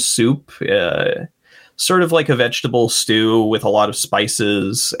Indian soup, sort of like a vegetable stew with a lot of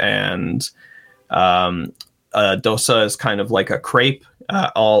spices, and dosa is kind of like a crepe.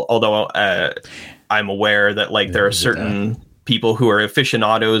 Although I'm aware that like there are certain people who are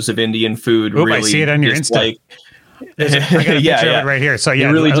aficionados of Indian food. Really, I see it on your Insta. Like, I got a picture of it right here. So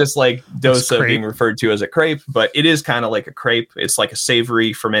yeah, really just like dosa being referred to as a crepe, but it is kind of like a crepe. It's like a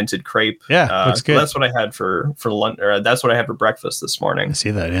savory fermented crepe. Yeah, looks good. So that's what I had for lunch, or that's what I had for breakfast this morning. I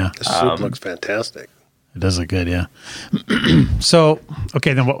see that. Yeah, the soup looks fantastic. It does look good. Yeah. So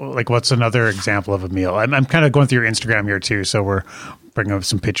okay, then what's another example of a meal? I'm kind of going through your Instagram here too, so we're bringing up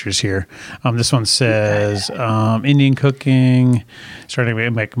some pictures here. This one says Indian cooking, starting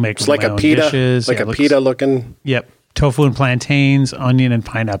to make it's like a pita, dishes. like a pita looking. Yep, tofu and plantains, onion and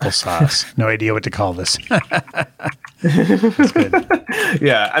pineapple sauce. No idea what to call this. That's good.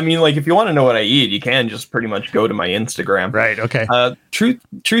 Yeah, I mean, like if you want to know what I eat, you can just pretty much go to my Instagram. Right. Okay.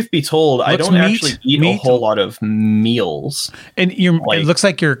 Truth be told, I don't actually eat a whole lot of meals, and it looks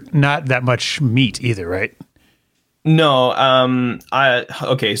like you're not that much meat either, right? No,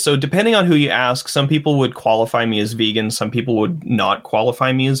 okay, so depending on who you ask, some people would qualify me as vegan, some people would not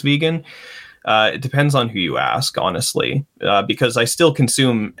qualify me as vegan. It depends on who you ask, honestly, because I still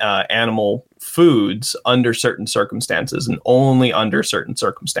consume animal foods under certain circumstances and only under certain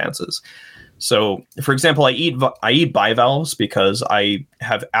circumstances. So, for example, I eat bivalves because I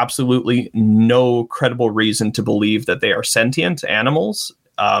have absolutely no credible reason to believe that they are sentient animals.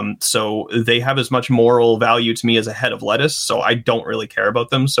 So they have as much moral value to me as a head of lettuce. So I don't really care about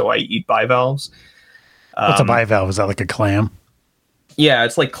them. So I eat bivalves. What's a bivalve? Is that like a clam? Yeah,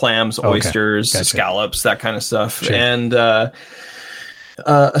 it's like clams, oysters, scallops, that kind of stuff. Sure. And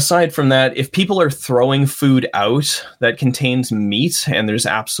aside from that, if people are throwing food out that contains meat and there's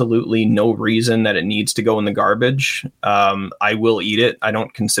absolutely no reason that it needs to go in the garbage, I will eat it. I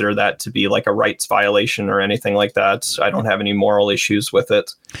don't consider that to be like a rights violation or anything like that. I don't have any moral issues with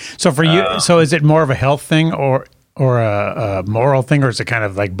it. So for you, so is it more of a health thing or a moral thing, or is it kind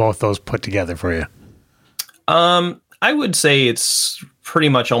of like both those put together for you? I would say it's pretty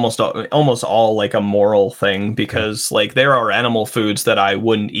much almost all like a moral thing, because like there are animal foods that I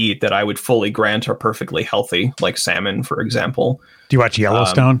wouldn't eat that I would fully grant are perfectly healthy, like salmon, for example. Do you watch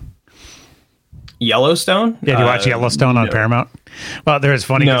Yellowstone? Yellowstone? Yeah, do you watch Yellowstone on Paramount? Well, there was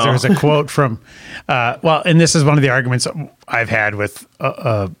funny because there was a quote from, and this is one of the arguments I've had with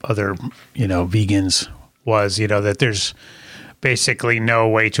other, vegans was, that there's basically no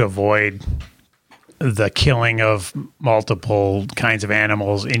way to avoid the killing of multiple kinds of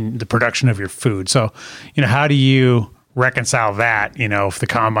animals in the production of your food. So, how do you reconcile that, if the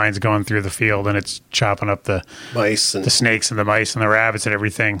combine's going through the field and it's chopping up the Mice and the snakes and the mice and the rabbits and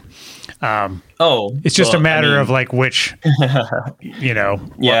everything. It's just well, a matter of like which,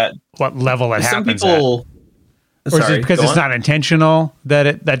 yeah. what level it Some happens people. at. Or is Sorry, it because go it's on. not intentional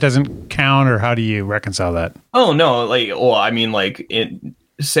that doesn't count, or how do you reconcile that? Oh no,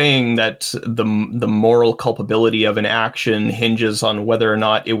 saying that the moral culpability of an action hinges on whether or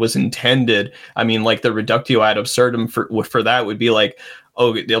not it was intended. I mean, like the reductio ad absurdum for that would be like,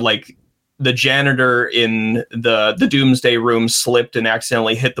 like the janitor in the doomsday room slipped and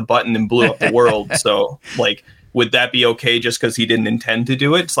accidentally hit the button and blew up the world. So like, would that be okay just because he didn't intend to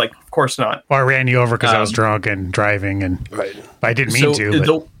do it? It's like, of course not. Or I ran you over because I was drunk and driving, and right. I didn't mean to.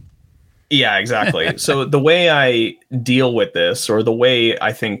 But. Yeah, exactly. So the way I deal with this, or the way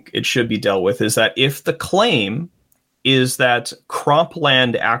I think it should be dealt with, is that if the claim is that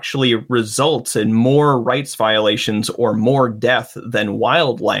cropland actually results in more rights violations or more death than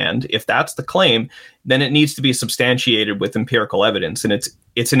wildland, if that's the claim, then it needs to be substantiated with empirical evidence. And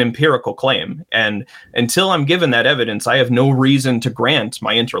it's an empirical claim. And until I'm given that evidence, I have no reason to grant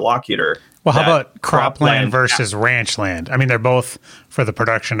my interlocutor. Well, how about cropland versus ranch land? I mean, they're both for the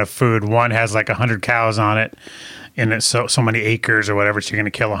production of food. One has like 100 cows on it, and it's so many acres or whatever, so you're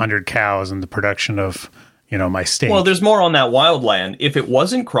going to kill 100 cows in the production of, my steak. Well, there's more on that wildland. If it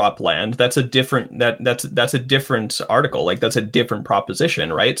wasn't cropland, that's a different that's a different article. Like that's a different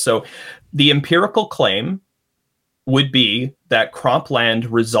proposition, right? So the empirical claim would be that cropland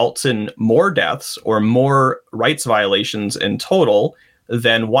results in more deaths or more rights violations in total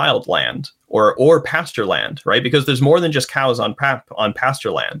than wildland or pasture land, right? Because there's more than just cows on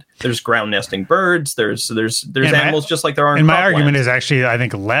pasture land. There's ground nesting birds. There's animals just like there are in my cropland. argument is actually, I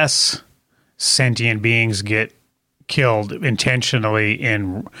think less sentient beings get killed intentionally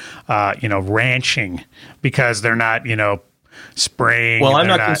in, ranching because they're not, spraying. Well, I'm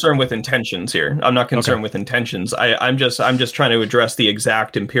not concerned with intentions here. I'm not concerned with intentions. I'm just trying to address the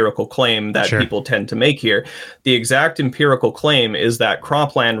exact empirical claim that people tend to make here. The exact empirical claim is that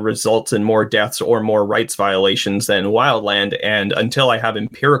cropland results in more deaths or more rights violations than wildland. And until I have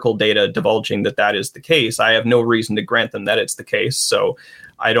empirical data divulging that is the case, I have no reason to grant them that it's the case. So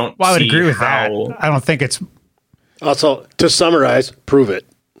I don't. Well, I would agree with how... that. I don't think it's. Also, to summarize, prove it.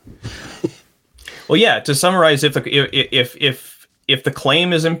 Well, yeah. To summarize, if the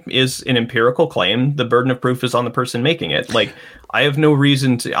claim is an empirical claim, the burden of proof is on the person making it. Like, I have no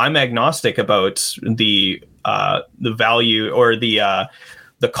reason to. I'm agnostic about the value or the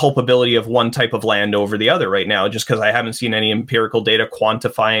culpability of one type of land over the other right now, just because I haven't seen any empirical data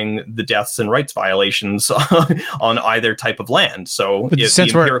quantifying the deaths and rights violations on either type of land. So it's the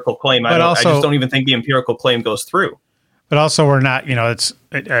empirical claim. I just don't even think the empirical claim goes through. But also, we're not,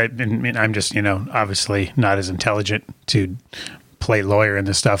 I'm just, obviously not as intelligent to play lawyer in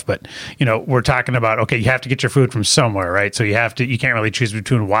this stuff, but, we're talking about, okay, you have to get your food from somewhere, right? So you can't really choose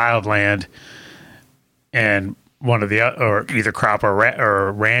between wild land and one of the, or either crop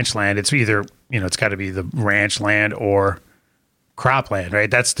or ranch land. It's either, it's got to be the ranch land or cropland, right?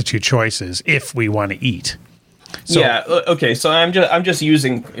 That's the two choices if we want to eat. So, yeah. Okay. So I'm just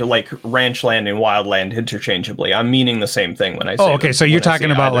using like ranch land and wild land interchangeably. I'm meaning the same thing when I say. Oh, okay. So you're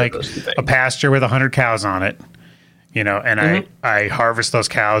talking about like a pasture with 100 cows on it, and I harvest those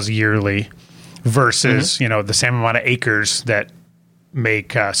cows yearly versus, the same amount of acres that make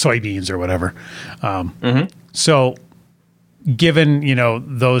soybeans or whatever. So given,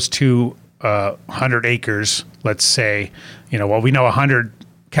 those two 100 acres, let's say, we know 100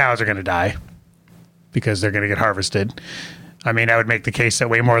 cows are going to die because they're going to get harvested. I mean, I would make the case that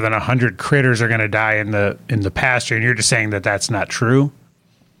way more than 100 critters are going to die in the pasture, and you're just saying that that's not true?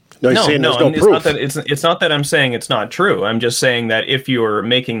 No, he's saying there's no proof. It's not that I'm saying it's not true. I'm just saying that if you're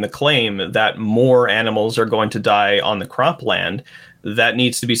making the claim that more animals are going to die on the cropland, that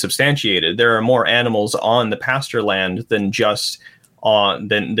needs to be substantiated. There are more animals on the pasture land than just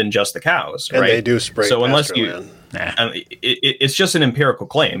the cows, and right? They do spray. So unless you, it's just an empirical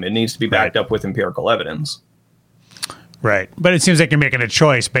claim. It needs to be backed up with empirical evidence. Right, but it seems like you're making a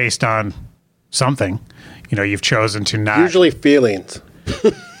choice based on something. You've chosen to not. Usually feelings.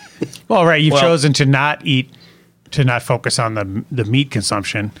 Well, right. You've chosen to not eat, to not focus on the meat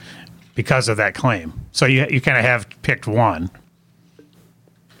consumption because of that claim. So you kind of have picked one.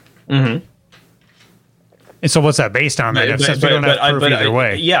 Mm-hmm. And so what's that based on? Since we don't have proof either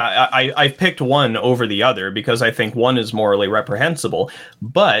way. Yeah, I picked one over the other because I think one is morally reprehensible.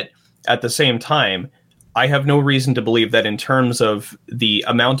 But at the same time, I have no reason to believe that in terms of the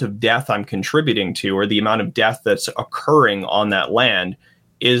amount of death I'm contributing to or the amount of death that's occurring on that land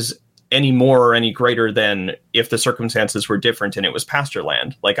is any more or any greater than if the circumstances were different and it was pasture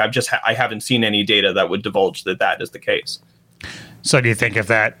land. Like I haven't seen any data that would divulge that is the case. So do you think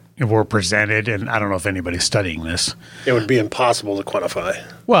if were presented, and I don't know if anybody's studying this, it would be impossible to quantify.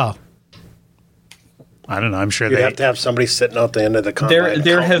 Well, I don't know. I'm sure you'd have to have somebody sitting out the end of the combine.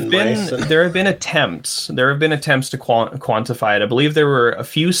 There have been attempts. There have been attempts to quantify it. I believe there were a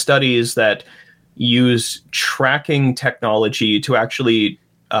few studies that use tracking technology to actually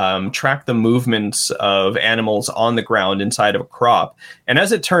track the movements of animals on the ground inside of a crop. And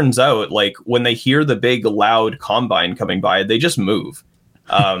as it turns out, like when they hear the big loud combine coming by, they just move.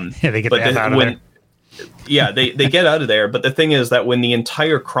 They get out of there. Yeah, they get out of there. But the thing is that when the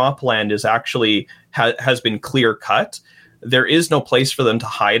entire cropland is actually has been clear cut, there is no place for them to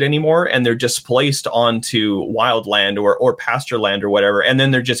hide anymore, and they're displaced onto wild land or pasture land or whatever, and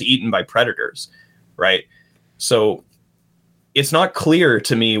then they're just eaten by predators, right? So it's not clear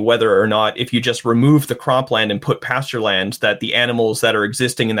to me whether or not if you just remove the cropland and put pasture land, that the animals that are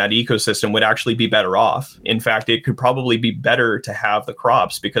existing in that ecosystem would actually be better off. In fact, it could probably be better to have the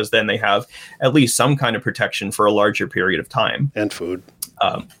crops, because then they have at least some kind of protection for a larger period of time. And food.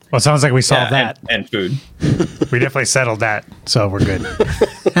 Well, it sounds like we solved that. And food. We definitely settled that, so we're good.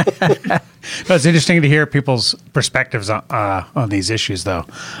 It's interesting to hear people's perspectives on these issues, though.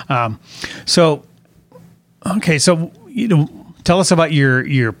 So tell us about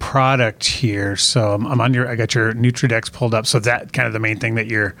your product here. So I got your Nutridex pulled up. So that kind of the main thing that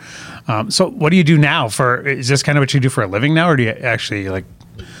you're. So what do you do now? Is this kind of what you do for a living now, or do you actually like?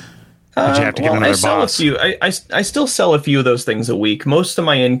 Did you have to get another boss? I still sell a few of those things a week. Most of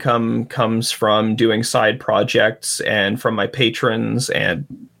my income comes from doing side projects and from my patrons and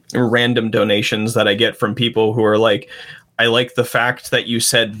random donations that I get from people who are like, I like the fact that you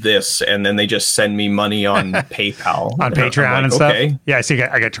said this, and then they just send me money on PayPal. On Patreon and stuff? Okay. Yeah, I see.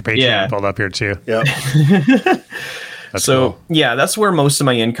 I got your Patreon pulled up here too. Yeah. So, cool. That's where most of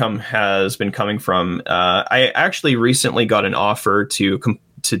my income has been coming from. I actually recently got an offer to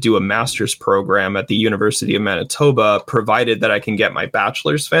do a master's program at the University of Manitoba, provided that I can get my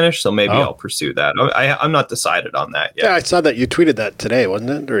bachelor's finished. So maybe I'll pursue that. I'm not decided on that yet. Yeah, I saw that you tweeted that today,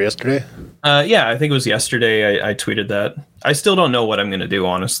 wasn't it? Or yesterday? Yeah, I think it was yesterday I tweeted that. I still don't know what I'm going to do,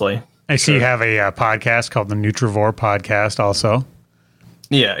 honestly. I see you have a podcast called the Nutrivore Podcast also.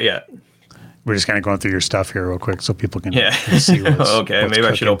 Yeah. We're just kind of going through your stuff here real quick so people can see what's maybe cooking.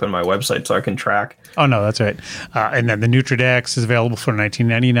 I should open my website so I can track. Oh, no, that's right. And then the Nutridex is available for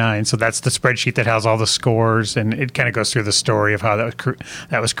 $19.99. So that's the spreadsheet that has all the scores, and it kind of goes through the story of how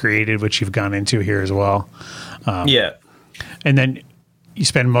that was created, which you've gone into here as well. Yeah. And then you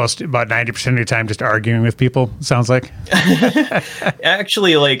spend about 90% of your time just arguing with people, it sounds like.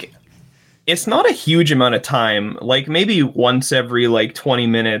 Actually, like, it's not a huge amount of time. Like maybe once every 20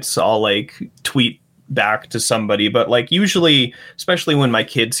 minutes, I'll tweet back to somebody. But usually, especially when my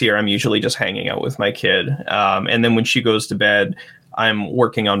kid's here, I'm usually just hanging out with my kid. And then when she goes to bed, I'm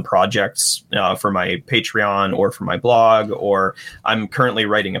working on projects for my Patreon or for my blog, or I'm currently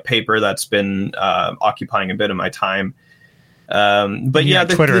writing a paper that's been occupying a bit of my time. But yeah,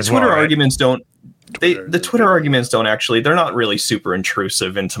 the Twitter arguments don't. The Twitter arguments don't actually, they're not really super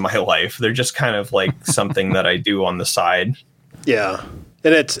intrusive into my life. They're just kind of like something that I do on the side. Yeah.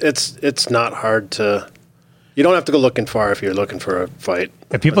 And it's not hard to, you don't have to go looking far if you're looking for a fight.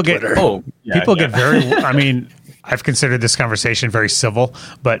 Yeah, people get very, I mean, I've considered this conversation very civil,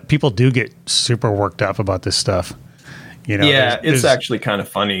 but people do get super worked up about this stuff. It's actually kind of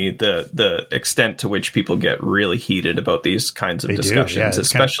funny the extent to which people get really heated about these kinds of discussions,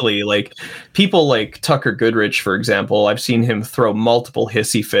 especially people like Tucker Goodrich, for example. I've seen him throw multiple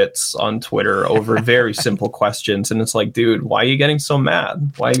hissy fits on Twitter over very simple questions, and it's like, dude, why are you getting so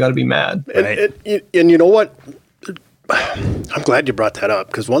mad? Why you got to be mad? Right? And you know what? I'm glad you brought that up,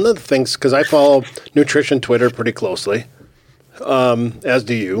 because one of the things, because I follow nutrition Twitter pretty closely, as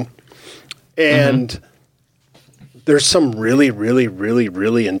do you, and there's some really, really, really,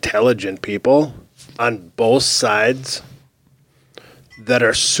 really intelligent people on both sides that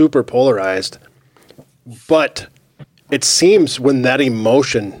are super polarized. But it seems when that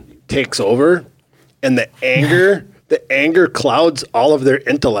emotion takes over and the anger clouds all of their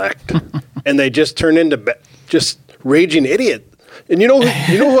intellect, and they just turn into just raging idiot. And you know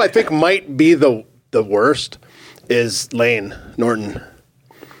who I think might be the worst is Lane Norton.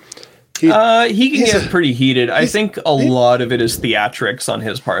 He can get pretty heated. I think a lot of it is theatrics on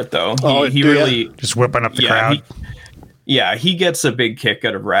his part, though. He really just whipping up the crowd. He gets a big kick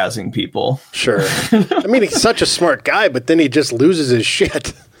out of razzing people. Sure. I mean, he's such a smart guy, but then he just loses his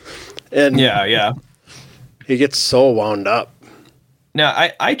shit. And yeah. He gets so wound up. Now,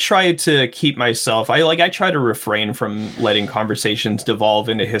 I try to keep myself, I try to refrain from letting conversations devolve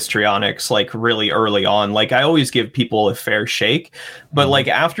into histrionics like really early on. Like I always give people a fair shake, but like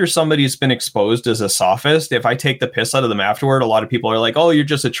after somebody's been exposed as a sophist, if I take the piss out of them afterward, a lot of people are like, oh, you're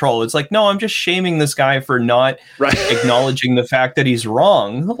just a troll. It's like, no, I'm just shaming this guy for not acknowledging the fact that he's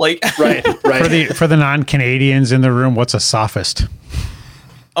wrong. Like, right. For the non-Canadians in the room, what's a sophist?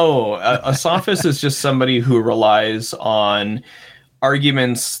 Oh, a sophist is just somebody who relies on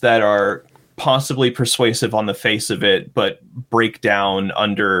arguments that are possibly persuasive on the face of it, but break down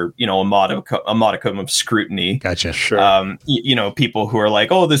under, a modicum of scrutiny. Gotcha. Sure. People who are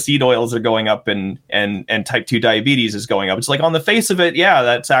like, oh, the seed oils are going up and type 2 diabetes is going up. It's like on the face of it, yeah,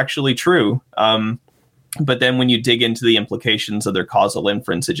 that's actually true. But then when you dig into the implications of their causal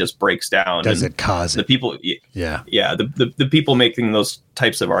inference, it just breaks down. Does it cause the people? Yeah. The people making those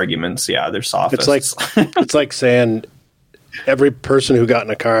types of arguments, they're sophists. It's like saying every person who got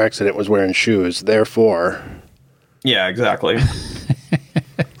in a car accident was wearing shoes. Therefore, yeah, exactly. I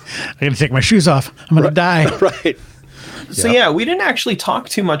got to take my shoes off. I'm going to die. Right. So we didn't actually talk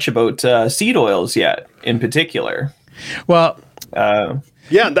too much about seed oils yet, in particular. Well,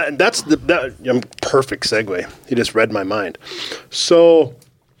 that's the perfect segue. You just read my mind. So,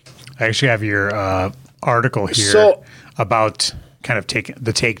 I actually have your article here about kind of taking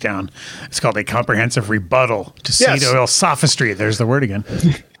the takedown. It's called A Comprehensive Rebuttal to Seed Oil Sophistry. There's the word again.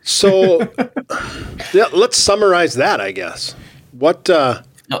 So, let's summarize that, I guess. What's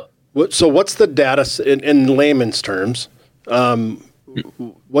the data in layman's terms?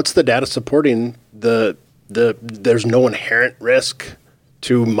 What's the data supporting the there's no inherent risk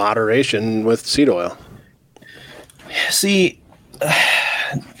to moderation with seed oil? See,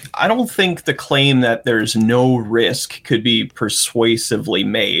 I don't think the claim that there's no risk could be persuasively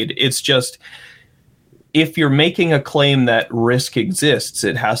made. It's just, if you're making a claim that risk exists,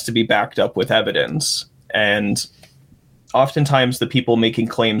 it has to be backed up with evidence. And oftentimes the people making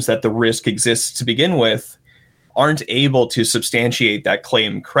claims that the risk exists to begin with aren't able to substantiate that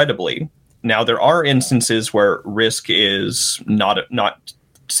claim credibly. Now, there are instances where risk is not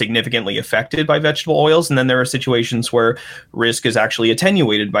significantly affected by vegetable oils, and then there are situations where risk is actually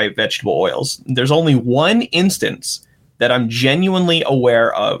attenuated by vegetable oils. There's only one instance that I'm genuinely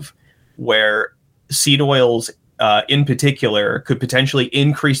aware of where seed oils in particular could potentially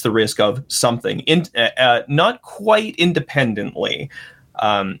increase the risk of something, not quite independently.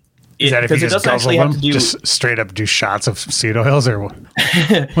 Is that if you just guzzle them? Just straight up do shots of seed oils, or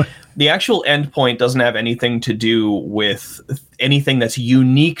what? The actual endpoint doesn't have anything to do with anything that's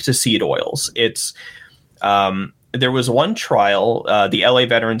unique to seed oils. It's there was one trial, the LA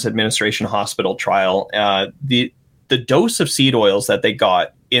Veterans Administration Hospital trial. The dose of seed oils that they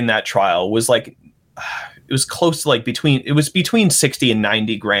got in that trial was like, it was close to between 60 and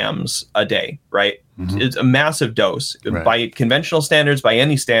 90 grams a day, right? Mm-hmm. It's a massive dose. Right. By conventional standards, by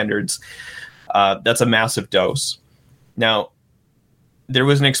any standards, that's a massive dose. Now, there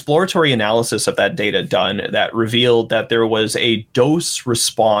was an exploratory analysis of that data done that revealed that there was a dose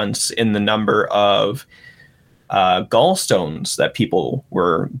response in the number of gallstones that people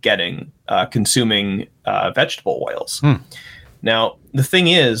were getting consuming vegetable oils. Now, the thing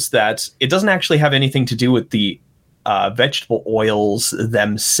is that it doesn't actually have anything to do with the vegetable oils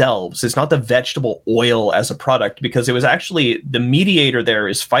themselves. It's not the vegetable oil as a product, because it was actually, the mediator there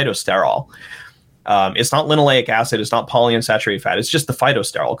is phytosterol. It's not linoleic acid. It's not polyunsaturated fat. It's just the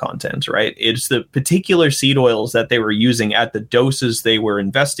phytosterol content, right? It's the particular seed oils that they were using at the doses they were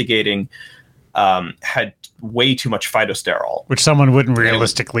investigating had way too much phytosterol. Which someone wouldn't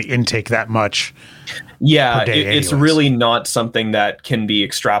realistically intake that much. Yeah, it's really not something that can be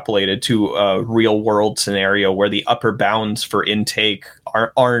extrapolated to a real world scenario where the upper bounds for intake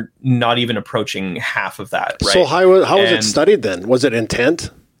are not even approaching half of that, right? So how was it studied then? Was it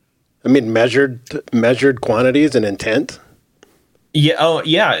intent? I mean, measured quantities and intent? Yeah. Oh,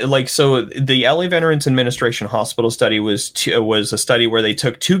 yeah. So the LA Veterans Administration Hospital study was a study where they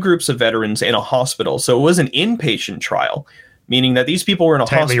took two groups of veterans in a hospital. So it was an inpatient trial, meaning that these people were in a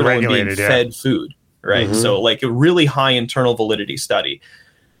hospital and being fed food, right? Mm-hmm. So like a really high internal validity study.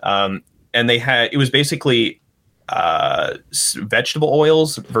 And it was basically vegetable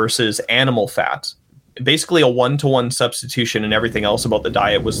oils versus animal fat. Basically a 1-to-1 substitution, and everything else about the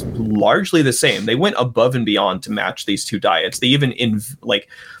diet was largely the same. They went above and beyond to match these two diets. They even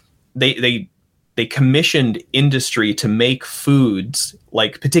they commissioned industry to make foods,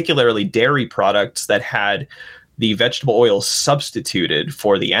 like particularly dairy products, that had the vegetable oil substituted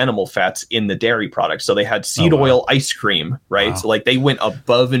for the animal fats in the dairy products. So they had seed oil ice cream, right? Wow. So like they went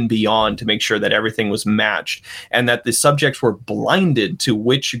above and beyond to make sure that everything was matched and that the subjects were blinded to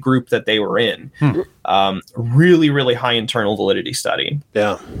which group that they were in. Really, really high internal validity study.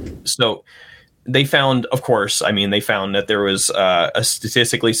 Yeah. So they found, of course, they found that there was a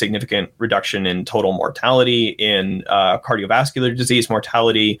statistically significant reduction in total mortality, in cardiovascular disease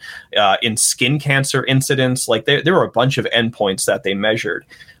mortality, in skin cancer incidence. Like there were a bunch of endpoints that they measured.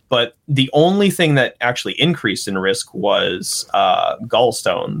 But the only thing that actually increased in risk was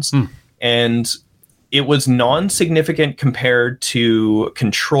gallstones. And it was non-significant compared to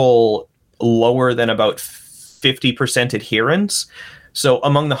control lower than about 50% adherence. So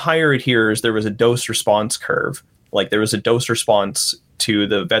among the higher adherers, there was a dose response curve. Like there was a dose response to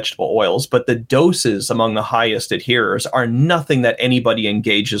the vegetable oils, but the doses among the highest adherers are nothing that anybody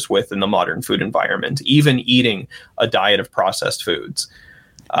engages with in the modern food environment, even eating a diet of processed foods.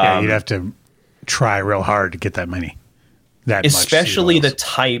 Yeah, you'd have to try real hard to get that many. Especially the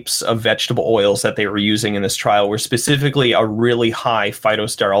types of vegetable oils that they were using in this trial were specifically a really high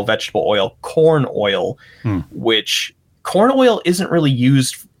phytosterol vegetable oil, corn oil, which corn oil isn't really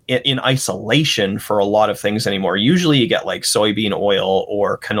used in isolation for a lot of things anymore. Usually you get like soybean oil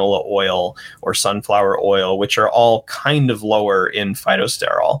or canola oil or sunflower oil, which are all kind of lower in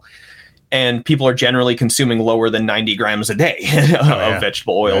phytosterol. And people are generally consuming lower than 90 grams a day of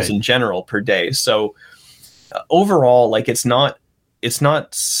vegetable oils in general per day. So overall, like it's not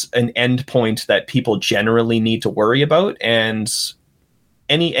an endpoint that people generally need to worry about. And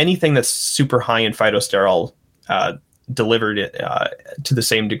anything that's super high in phytosterol delivered to the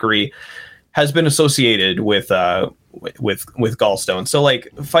same degree has been associated with gallstones. So like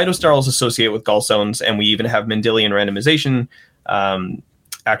phytosterol is associated with gallstones, and we even have Mendelian randomization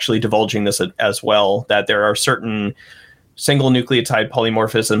actually divulging this as well, that there are certain single nucleotide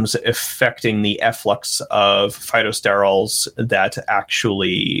polymorphisms affecting the efflux of phytosterols that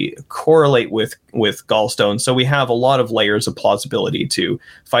actually correlate with gallstones. So we have a lot of layers of plausibility to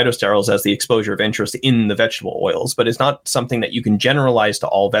phytosterols as the exposure of interest in the vegetable oils, but it's not something that you can generalize to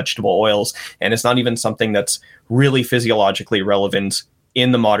all vegetable oils, and it's not even something that's really physiologically relevant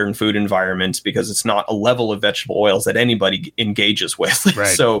in the modern food environment because it's not a level of vegetable oils that anybody engages with. Right.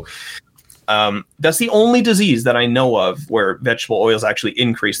 So that's the only disease that I know of where vegetable oils actually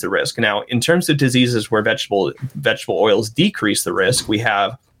increase the risk. Now, in terms of diseases where vegetable oils decrease the risk, we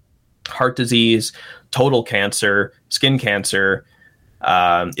have heart disease, total cancer, skin cancer.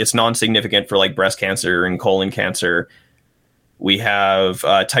 It's non-significant for like breast cancer and colon cancer. We have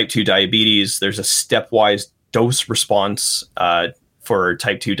type 2 diabetes. There's a stepwise dose response for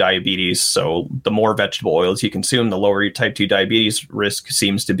type 2 diabetes. So the more vegetable oils you consume, the lower your type 2 diabetes risk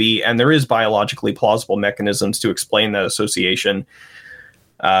seems to be. And there is biologically plausible mechanisms to explain that association.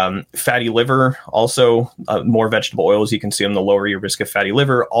 Fatty liver, also more vegetable oils you consume, the lower your risk of fatty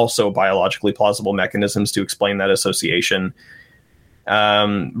liver. Also biologically plausible mechanisms to explain that association.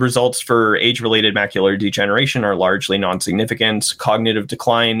 Results for age-related macular degeneration are largely non-significant. Cognitive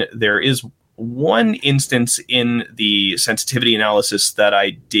decline, there is one instance in the sensitivity analysis that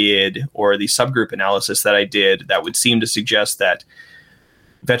I did, or the subgroup analysis that I did, that would seem to suggest that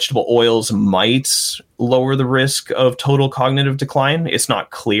vegetable oils might lower the risk of total cognitive decline. It's not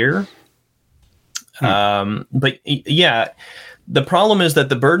clear. But yeah, the problem is that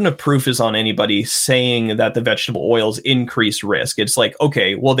the burden of proof is on anybody saying that the vegetable oils increase risk. It's like,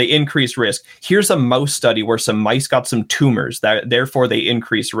 okay, well, they increase risk. Here's a mouse study where some mice got some tumors, that therefore they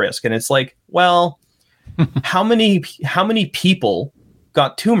increase risk. And it's like, well, how many people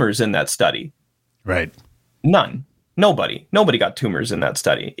got tumors in that study? Right. None. Nobody got tumors in that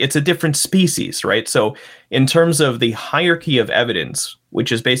study. It's a different species, right? So in terms of the hierarchy of evidence,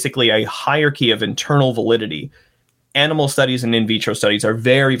 which is basically a hierarchy of internal validity, animal studies and in vitro studies are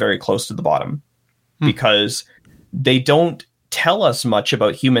very, very close to the bottom because they don't tell us much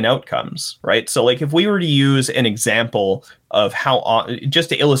about human outcomes, right? So like if we were to use an example of just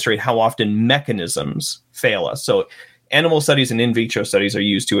to illustrate how often mechanisms fail us. So animal studies and in vitro studies are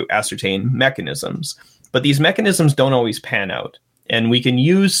used to ascertain mechanisms, but these mechanisms don't always pan out. And we can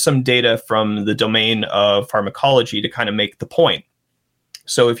use some data from the domain of pharmacology to kind of make the point.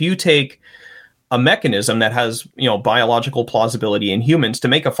 So if you take a mechanism that has, biological plausibility in humans to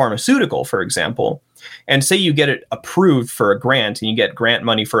make a pharmaceutical, for example, and say you get it approved for a grant and you get grant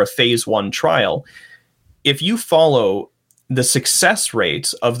money for a phase 1 trial, if you follow the success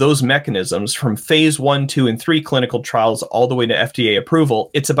rates of those mechanisms from phase 1, 2, and 3 clinical trials all the way to FDA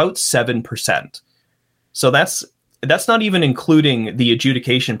approval, it's about 7%. So that's that's not even including the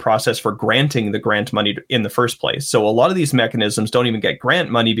adjudication process for granting the grant money in the first place. So a lot of these mechanisms don't even get grant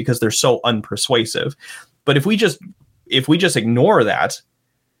money because they're so unpersuasive. But if we just ignore that,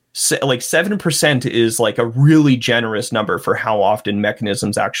 like 7% is like a really generous number for how often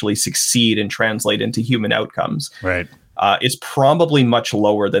mechanisms actually succeed and translate into human outcomes. Right. It's probably much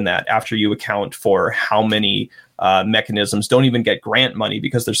lower than that after you account for how many mechanisms don't even get grant money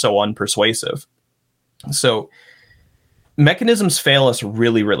because they're so unpersuasive. So mechanisms fail us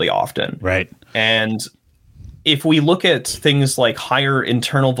really, really often. Right. And if we look at things like higher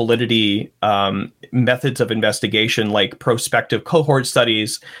internal validity methods of investigation, like prospective cohort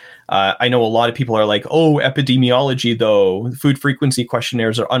studies, I know a lot of people are like, oh, epidemiology, though, food frequency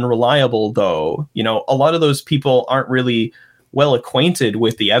questionnaires are unreliable, though. You know, a lot of those people aren't really well acquainted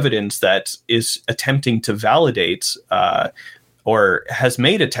with the evidence that is attempting to validate or has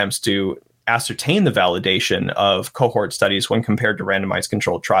made attempts to ascertain the validation of cohort studies when compared to randomized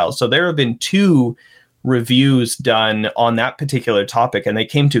controlled trials. So there have been 2 reviews done on that particular topic, and they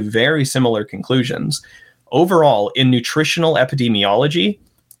came to very similar conclusions. Overall, in nutritional epidemiology,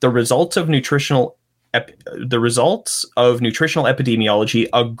 the results of nutritional epidemiology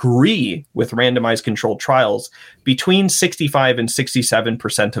agree with randomized controlled trials between 65 and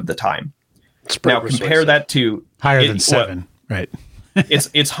 67% of the time. Now compare that to higher than 7, right?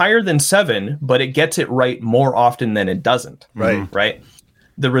 it's higher than 7, but it gets it right more often than it doesn't. Right. Right.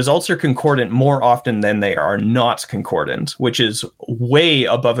 The results are concordant more often than they are not concordant, which is way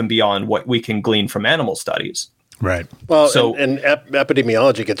above and beyond what we can glean from animal studies. Right. Well, so, and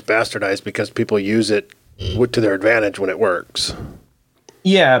epidemiology gets bastardized because people use it to their advantage when it works.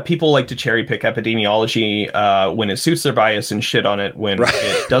 Yeah, people like to cherry pick epidemiology when it suits their bias and shit on it when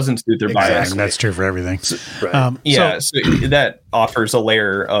it doesn't suit their bias. And that's true for everything. So that offers a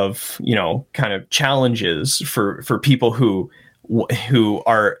layer of, you know, kind of challenges for people who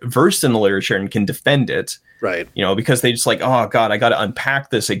are versed in the literature and can defend it. Right. You know, because they just like, oh God, I got to unpack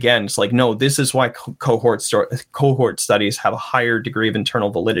this again. It's like, no, this is why cohort studies have a higher degree of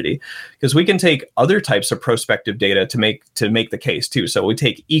internal validity, because we can take other types of prospective data to make the case too. So we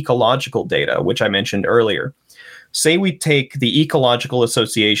take ecological data, which I mentioned earlier. Say we take the ecological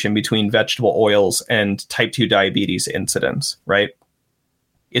association between vegetable oils and type 2 diabetes incidence, right?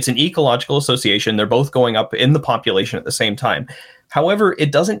 It's an ecological association. They're both going up in the population at the same time. However,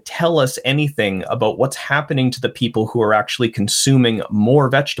 it doesn't tell us anything about what's happening to the people who are actually consuming more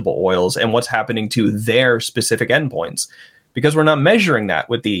vegetable oils and what's happening to their specific endpoints, because we're not measuring that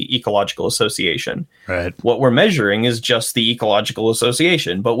with the ecological association. Right. What we're measuring is just the ecological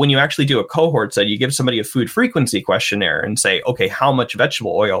association. But when you actually do a cohort study, you give somebody a food frequency questionnaire and say, okay, how much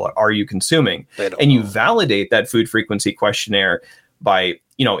vegetable oil are you consuming? And you validate that food frequency questionnaire by,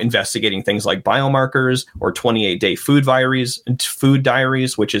 you know, investigating things like biomarkers or 28-day food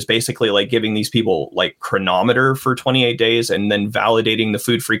diaries, which is basically like giving these people like chronometer for 28 days and then validating the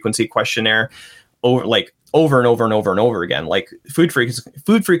food frequency questionnaire over and over again. Like food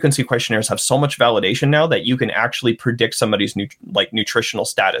frequency questionnaires have so much validation now that you can actually predict somebody's nutritional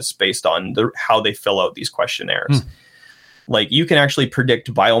status based on how they fill out these questionnaires. Like you can actually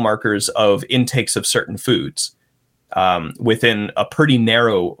predict biomarkers of intakes of certain foods within a pretty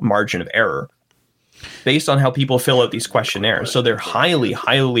narrow margin of error based on how people fill out these questionnaires. So they're highly,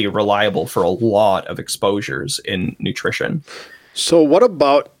 highly reliable for a lot of exposures in nutrition. So what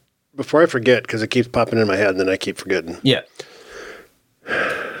about, before I forget, because it keeps popping in my head and then I keep forgetting. Yeah.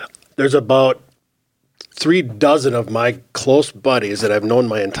 There's about 36 of my close buddies that I've known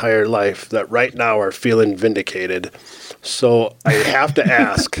my entire life that right now are feeling vindicated. So I have to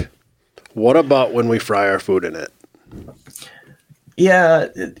ask, what about when we fry our food in it? Yeah,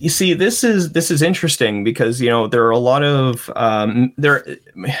 you see, this is interesting because, you know, there are a lot of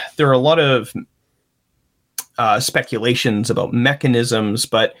speculations about mechanisms,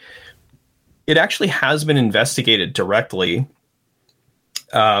 but it actually has been investigated directly,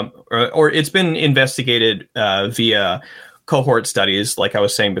 or it's been investigated via cohort studies, like I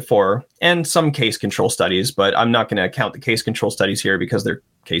was saying before, and some case control studies. But I'm not going to count the case control studies here because they're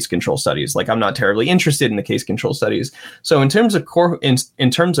case control studies. Like I'm not terribly interested in the case control studies. So in terms of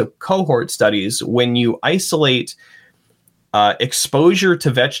cohort studies, when you isolate exposure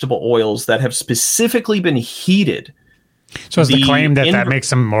to vegetable oils that have specifically been heated. So is the claim that makes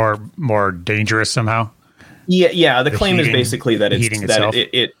them more dangerous somehow? Yeah. The claim is basically that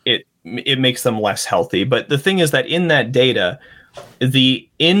it makes them less healthy. But the thing is that in that data, the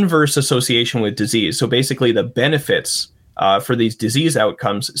inverse association with disease, so basically the benefits for these disease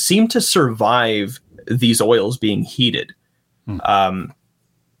outcomes, seem to survive these oils being heated.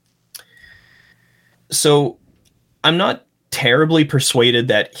 So I'm not terribly persuaded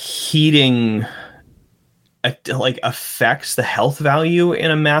that heating affects the health value in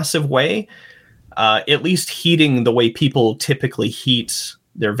a massive way. At least heating the way people typically heat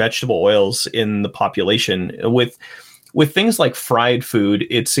their vegetable oils in the population. With things like fried food,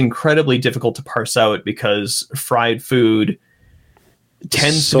 it's incredibly difficult to parse out because fried food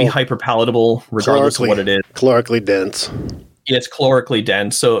tends to be hyperpalatable regardless of what it is. Calorically dense. It's calorically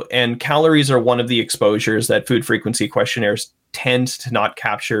dense. So, and calories are one of the exposures that food frequency questionnaires tend to not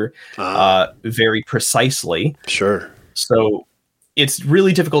capture very precisely. Sure. So it's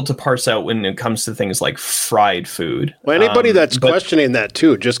really difficult to parse out when it comes to things like fried food. Well, anybody that's questioning that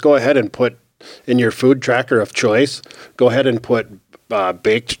too, just go ahead and put in your food tracker of choice, go ahead and put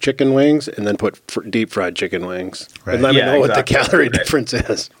baked chicken wings and then put deep fried chicken wings. Right. And let me know what the calorie difference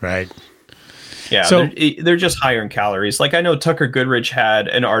is. Right. Yeah, so they're just higher in calories. Like I know Tucker Goodrich had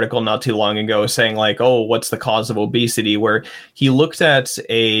an article not too long ago saying like, oh, what's the cause of obesity? Where he looked at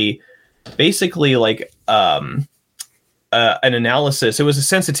basically an analysis. It was a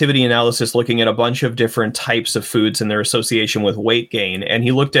sensitivity analysis looking at a bunch of different types of foods and their association with weight gain. And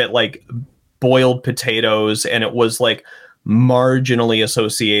he looked at like boiled potatoes and it was like marginally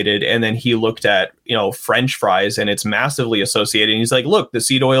associated. And then he looked at, French fries and it's massively associated. And he's like, look, the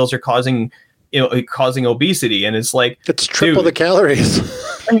seed oils are causing obesity, and it's like it's triple the calories.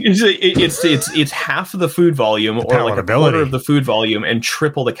 it's half of the food volume, or like a quarter of the food volume, and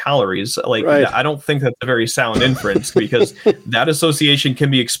triple the calories. Like I don't think that's a very sound inference because that association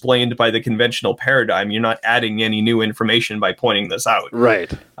can be explained by the conventional paradigm. You're not adding any new information by pointing this out. Right.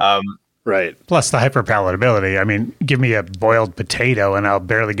 Right. Plus the hyperpalatability. I mean, give me a boiled potato and I'll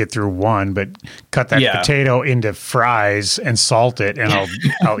barely get through one, but cut that potato into fries and salt it and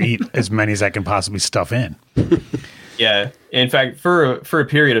I'll eat as many as I can possibly stuff in. Yeah. In fact, for a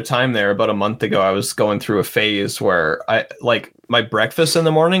period of time there, about a month ago, I was going through a phase where my breakfast in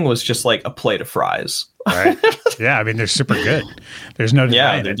the morning was just like a plate of fries. Right. Yeah. I mean, they're super good. There's no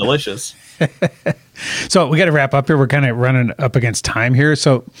denying they're delicious. So we got to wrap up here. We're kind of running up against time here.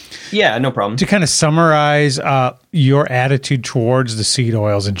 So yeah, no problem. To kind of summarize your attitude towards the seed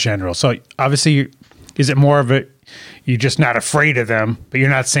oils in general. So obviously, is it more of you're just not afraid of them, but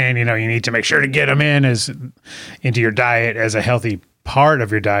you're not saying, you need to make sure to get them into your diet as a healthy part of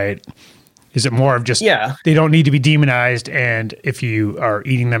your diet. Is it more of just, they don't need to be demonized. And if you are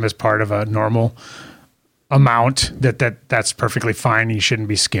eating them as part of a normal amount, that's perfectly fine. You shouldn't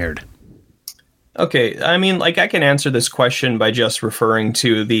be scared. Okay. I mean, I can answer this question by just referring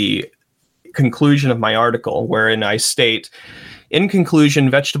to the conclusion of my article, wherein I state, in conclusion,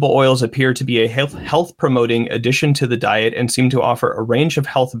 vegetable oils appear to be a health-promoting addition to the diet and seem to offer a range of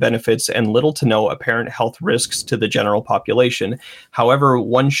health benefits and little to no apparent health risks to the general population. However,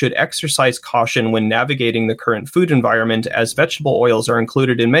 one should exercise caution when navigating the current food environment, as vegetable oils are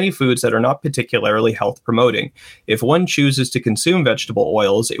included in many foods that are not particularly health-promoting. If one chooses to consume vegetable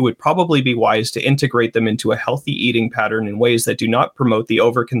oils, it would probably be wise to integrate them into a healthy eating pattern in ways that do not promote the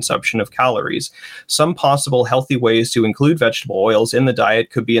overconsumption of calories. Some possible healthy ways to include vegetable oils in the diet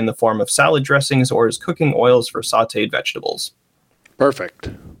could be in the form of salad dressings or as cooking oils for sautéed vegetables.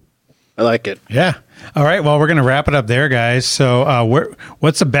 Perfect. I like it. Yeah. All right. Well, we're going to wrap it up there, guys. So,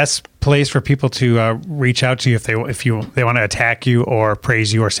 what's the best place for people to reach out to you if they want to attack you or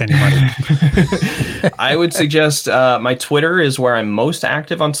praise you or send you money? I would suggest my Twitter is where I'm most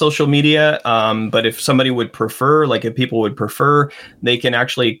active on social media. But if somebody would prefer, if people would prefer, they can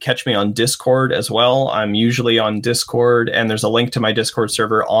actually catch me on Discord as well. I'm usually on Discord, and there's a link to my Discord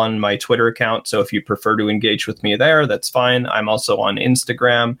server on my Twitter account. So if you prefer to engage with me there, that's fine. I'm also on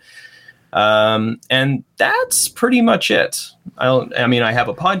Instagram. And that's pretty much it. I have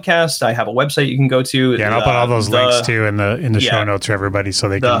a podcast. I have a website you can go to. Yeah, and I'll put all those links too in the show notes for everybody so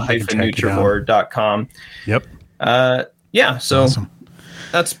they can _nutrivore.com. Yep. So awesome.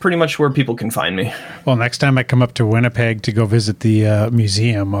 That's pretty much where people can find me. Well, next time I come up to Winnipeg to go visit the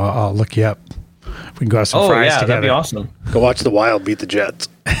museum, I'll look you up. We can go have some fries together. That'd be awesome. Go watch the Wild beat the Jets.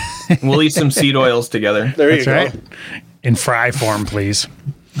 We'll eat some seed oils together. There you go. Right. In fry form, please.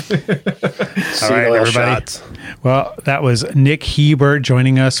 All right, everybody. Shots. Well, that was Nick Hebert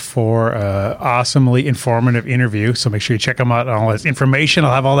joining us for an awesomely informative interview. So make sure you check him out on all his information.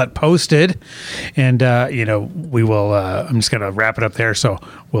 I'll have all that posted. And, we will, I'm just going to wrap it up there. So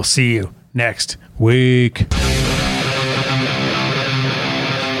we'll see you next week.